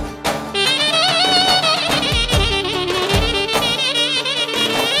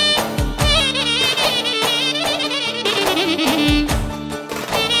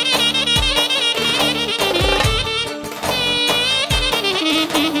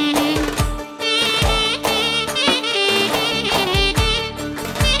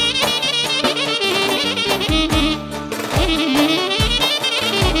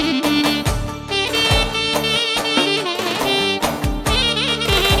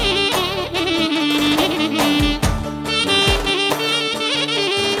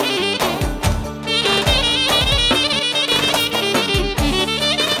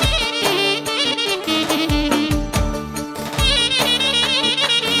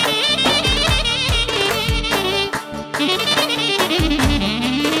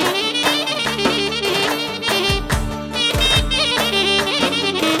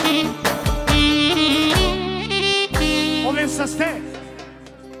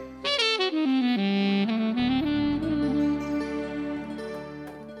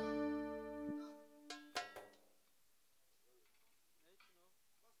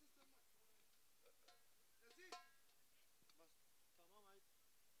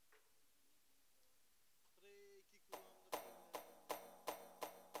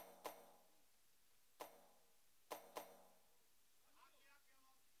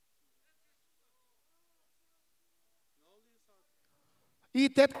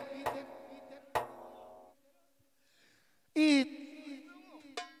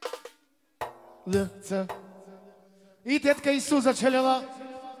 I tetka Isuza čeljela.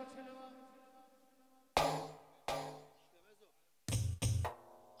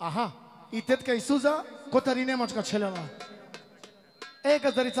 Aha, i tetka Isuza kotari Nemačka čeljela.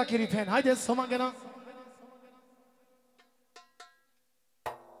 Gazdarica Kiripen, hajde, somangena.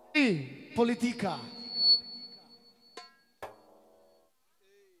 I politika.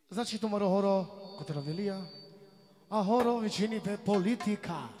 Znači to moro horo kotara velija, a horo većini pe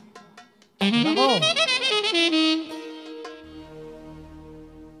politika. Bravo!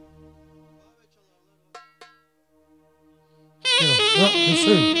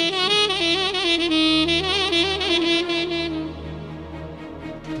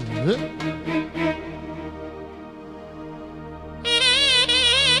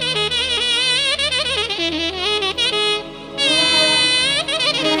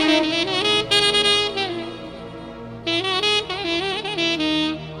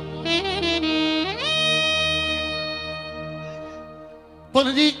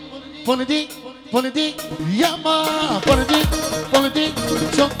 Ponedi, yama, ponedi,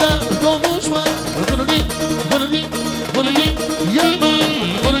 çokta konuşma. Ponedi, yama,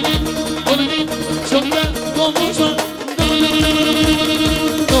 ponedi, çokta konuşma.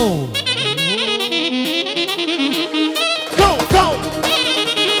 Go!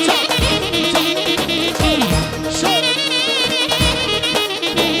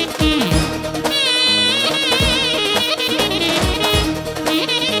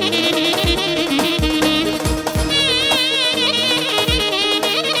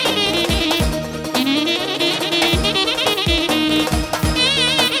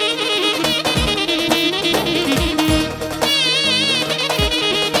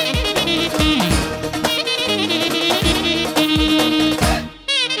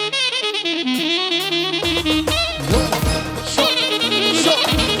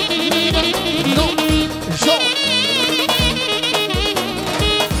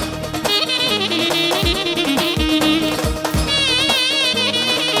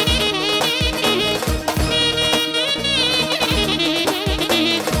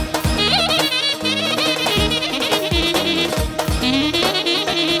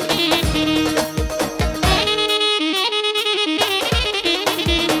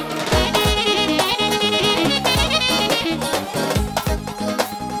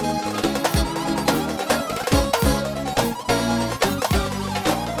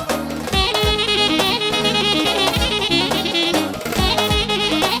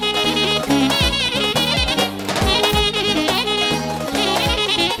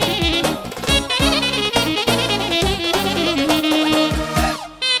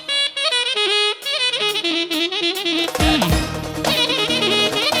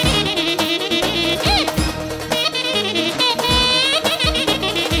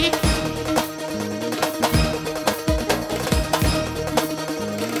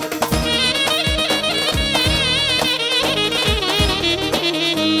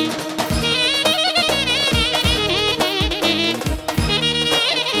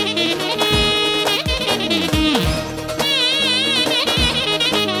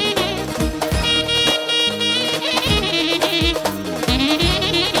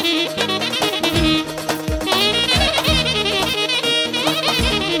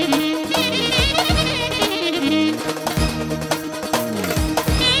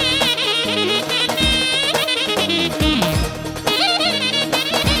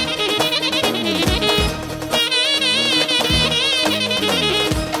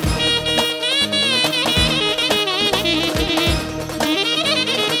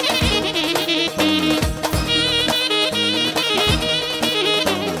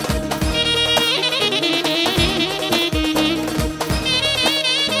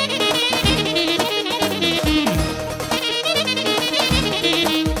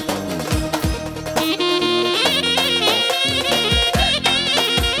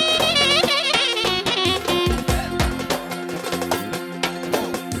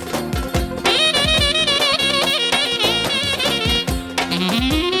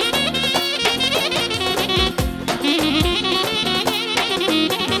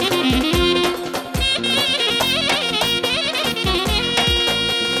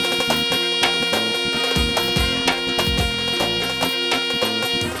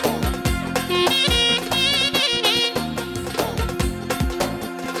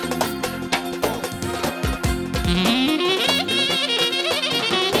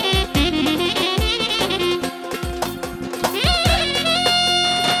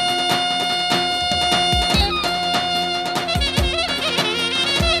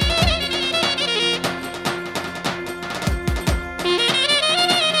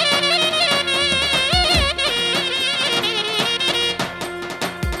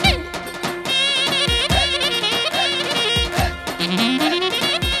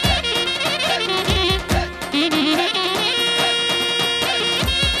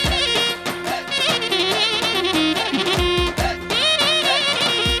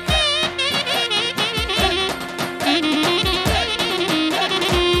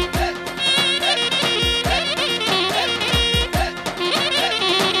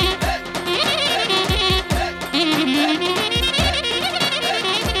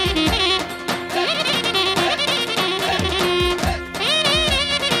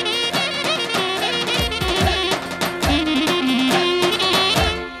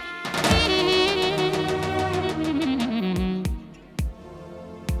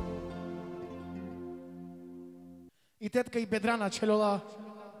 И тетка и бедрана челола.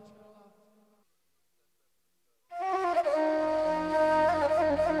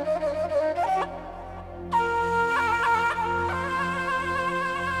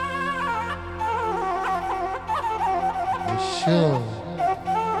 Sure.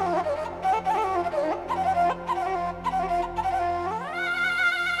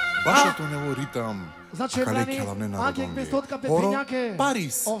 Вашето нево ритам. Значи, Брани, Аки пестотка пепиняке.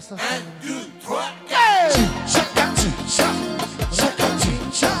 Парис. Овса.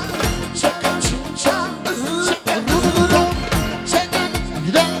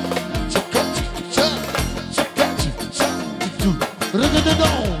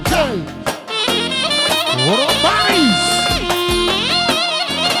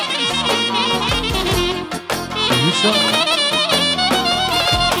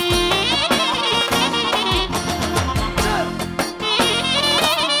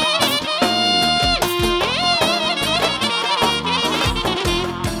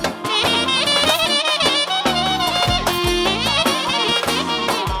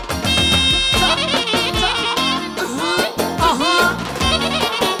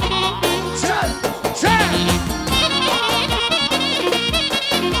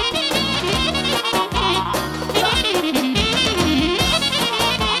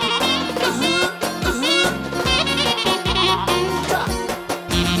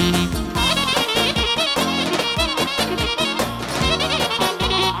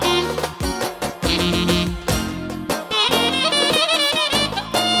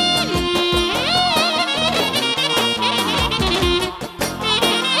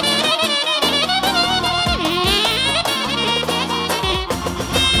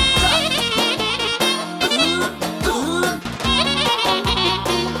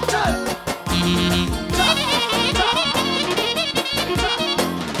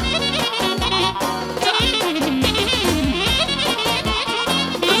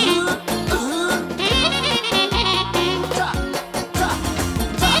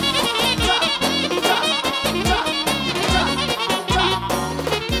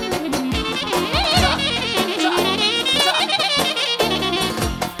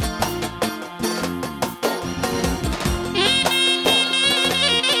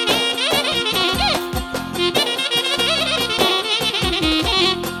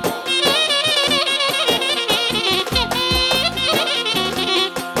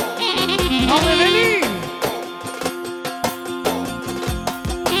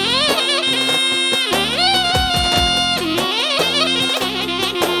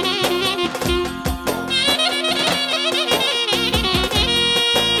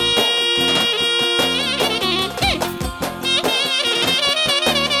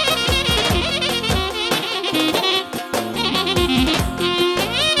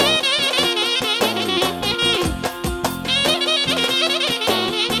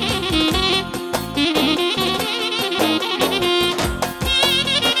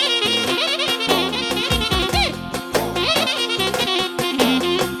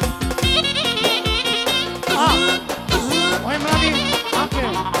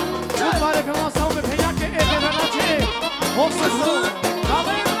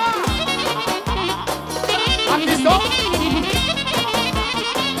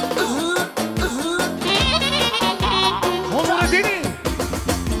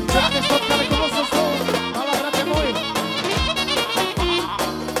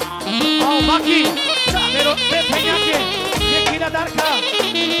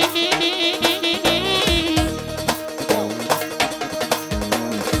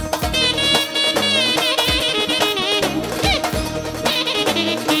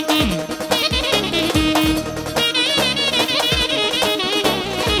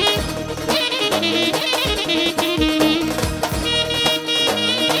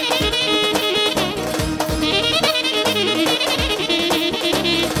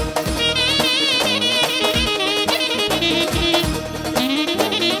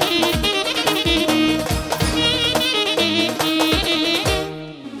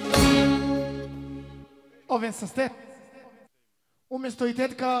 Уместо и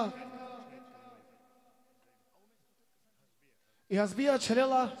тетка и азбија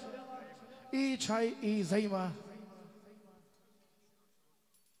челела и чај и Заима.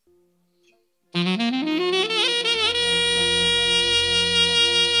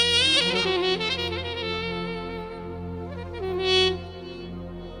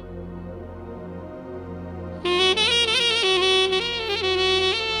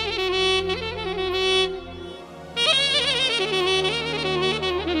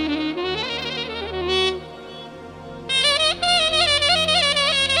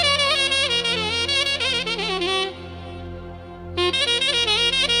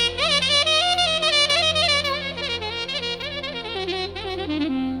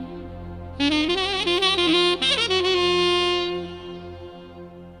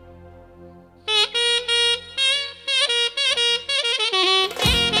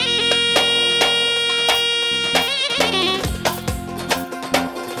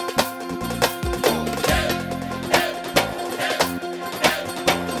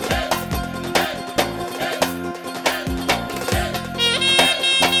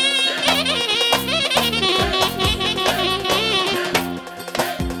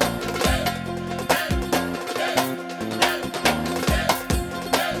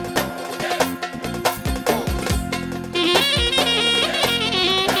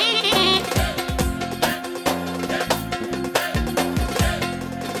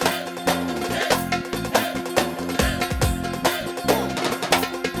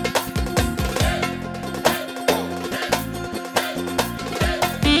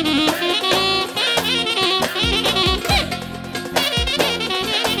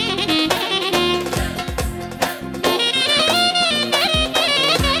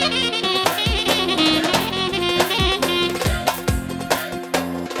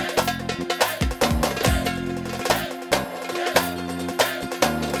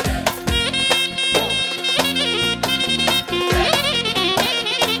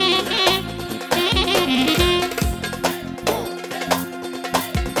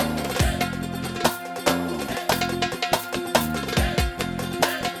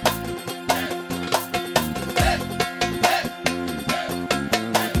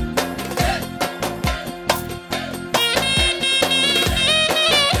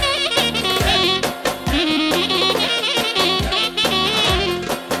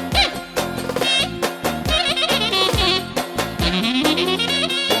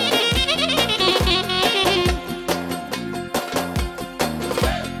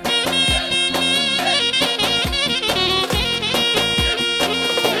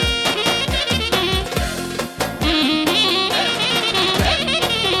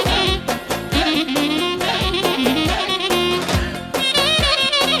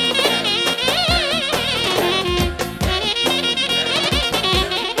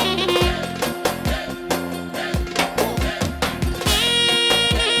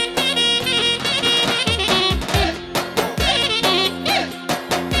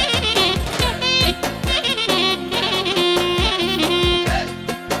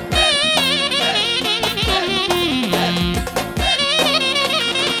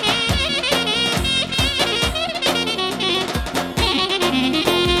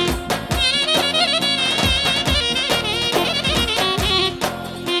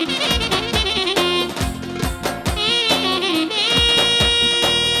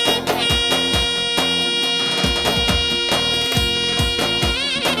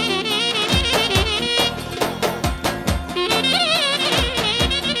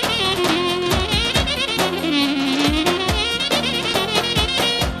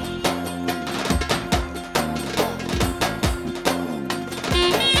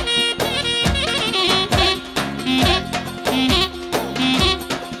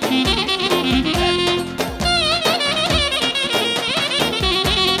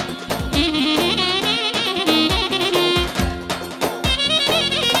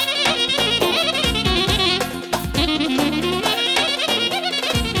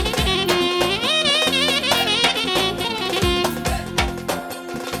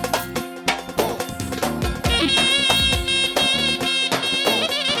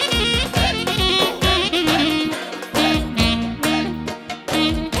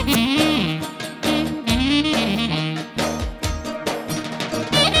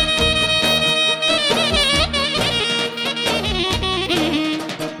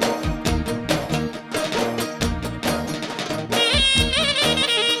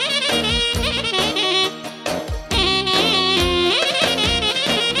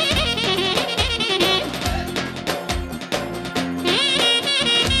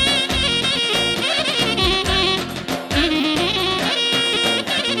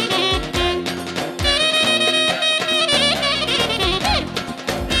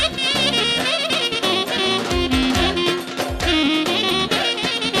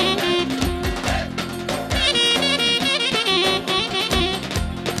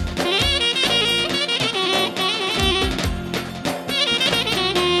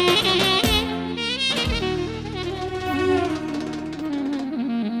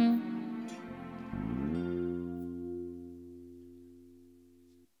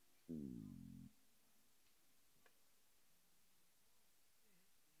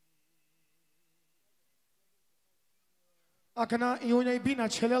 Akana iunea bina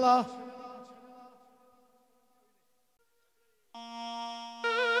celela.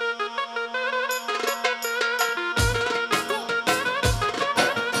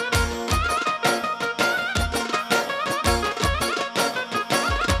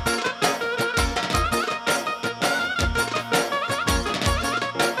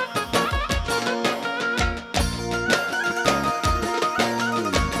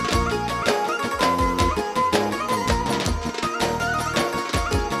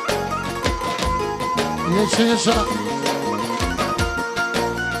 Yaşa.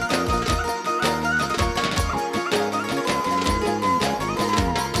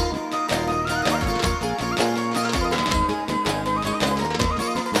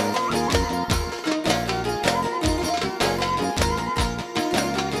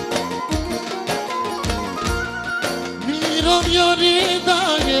 Miron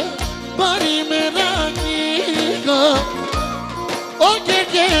yoridaye bari merakiga o que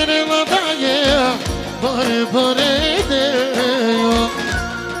quiere mataye pare pare deyo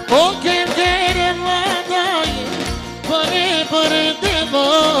o que quiere mataye pare pare deyo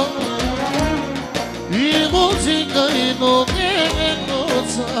y música y no quiere no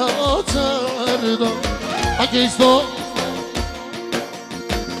sarda aquí estoy.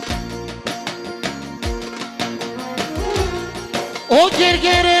 O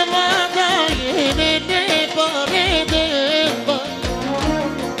quiere mataye ne pare deyo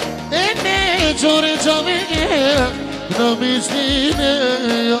Çore çamege namişline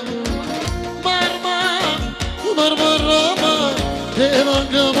marma marma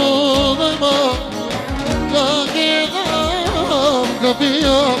devangamo kagedam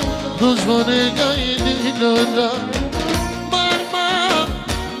kapiya düşmane gaydilala marma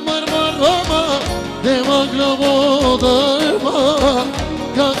devangamo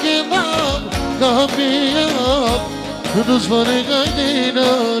kagedam kapiya düşmane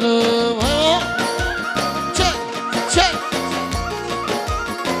gaydilala.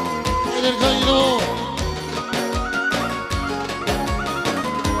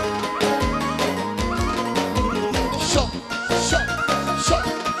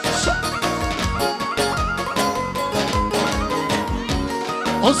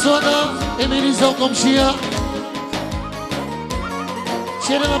 Osvana emerizam komşuya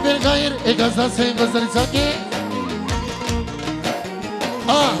Şerena Bergayır gazdan sen gazdarica ke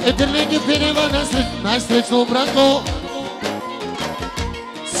Eterlegi peneva najsrećno branko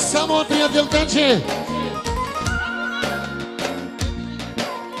Samo prijatelj tanče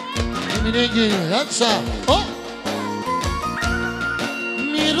Minegi jakša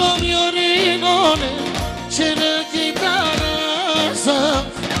Mirom jorinone Čereki branasa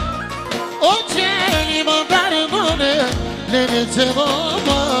Očeni mandarnone Lenice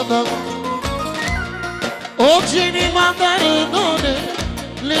mamada Očeni mandarnone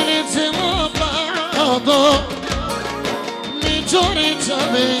Lenice mamada Mičori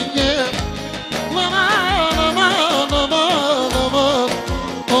čavenge Mama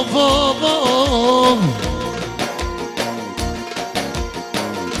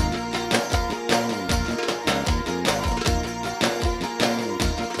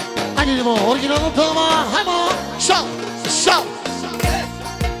Hadi idemo, originalno toma, hajmo, šal.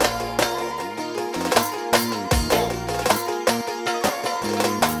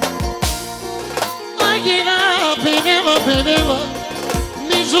 Agina, peneva,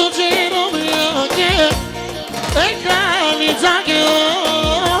 nisu džirom jake, kralji zake,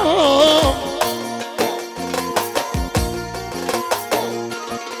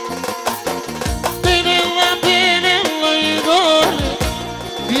 Peneva i gore,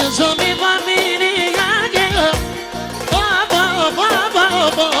 Io mi bambini anche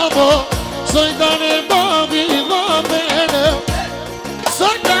Babo Soy tan Bobby va bene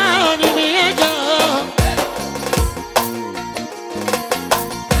Soy tan miega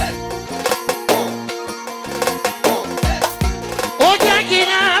O che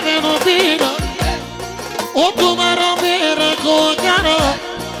nave non vino O tu maromera cocano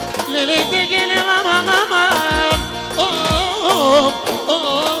Le lette che le mamma Aman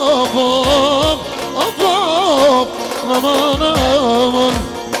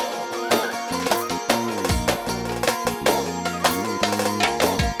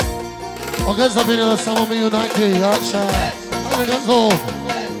O gazda beni da samo mi junake jača Ale gazdo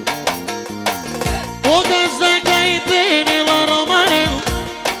O gazda kaj beni la romane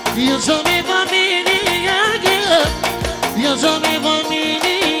Io sa mi bambini jake Io sa mi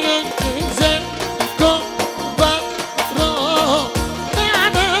bambini jake Zerko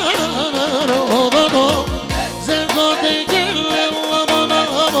baro Zerko te gele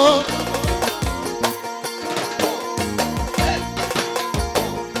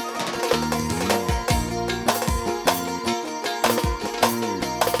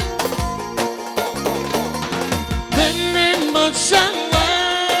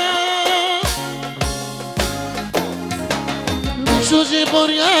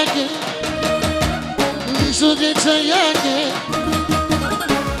boriake, giudica yake,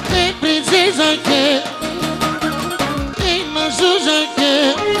 e princesa che, e masuza che,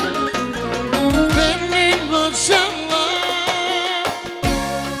 venendo sama,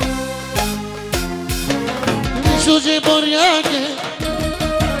 giudica boriake,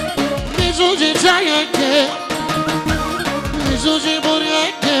 giudica yake, giudica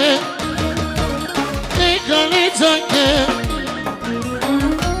boriake, e caliza che.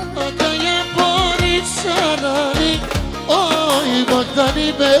 Oi,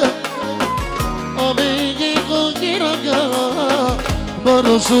 botani be, amici con chi raga,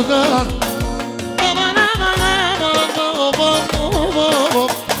 baru sudah.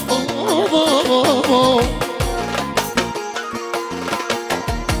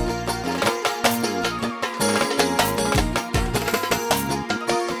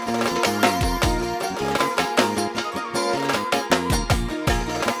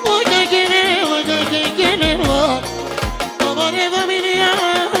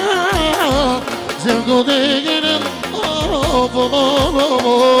 Go digging in, oh,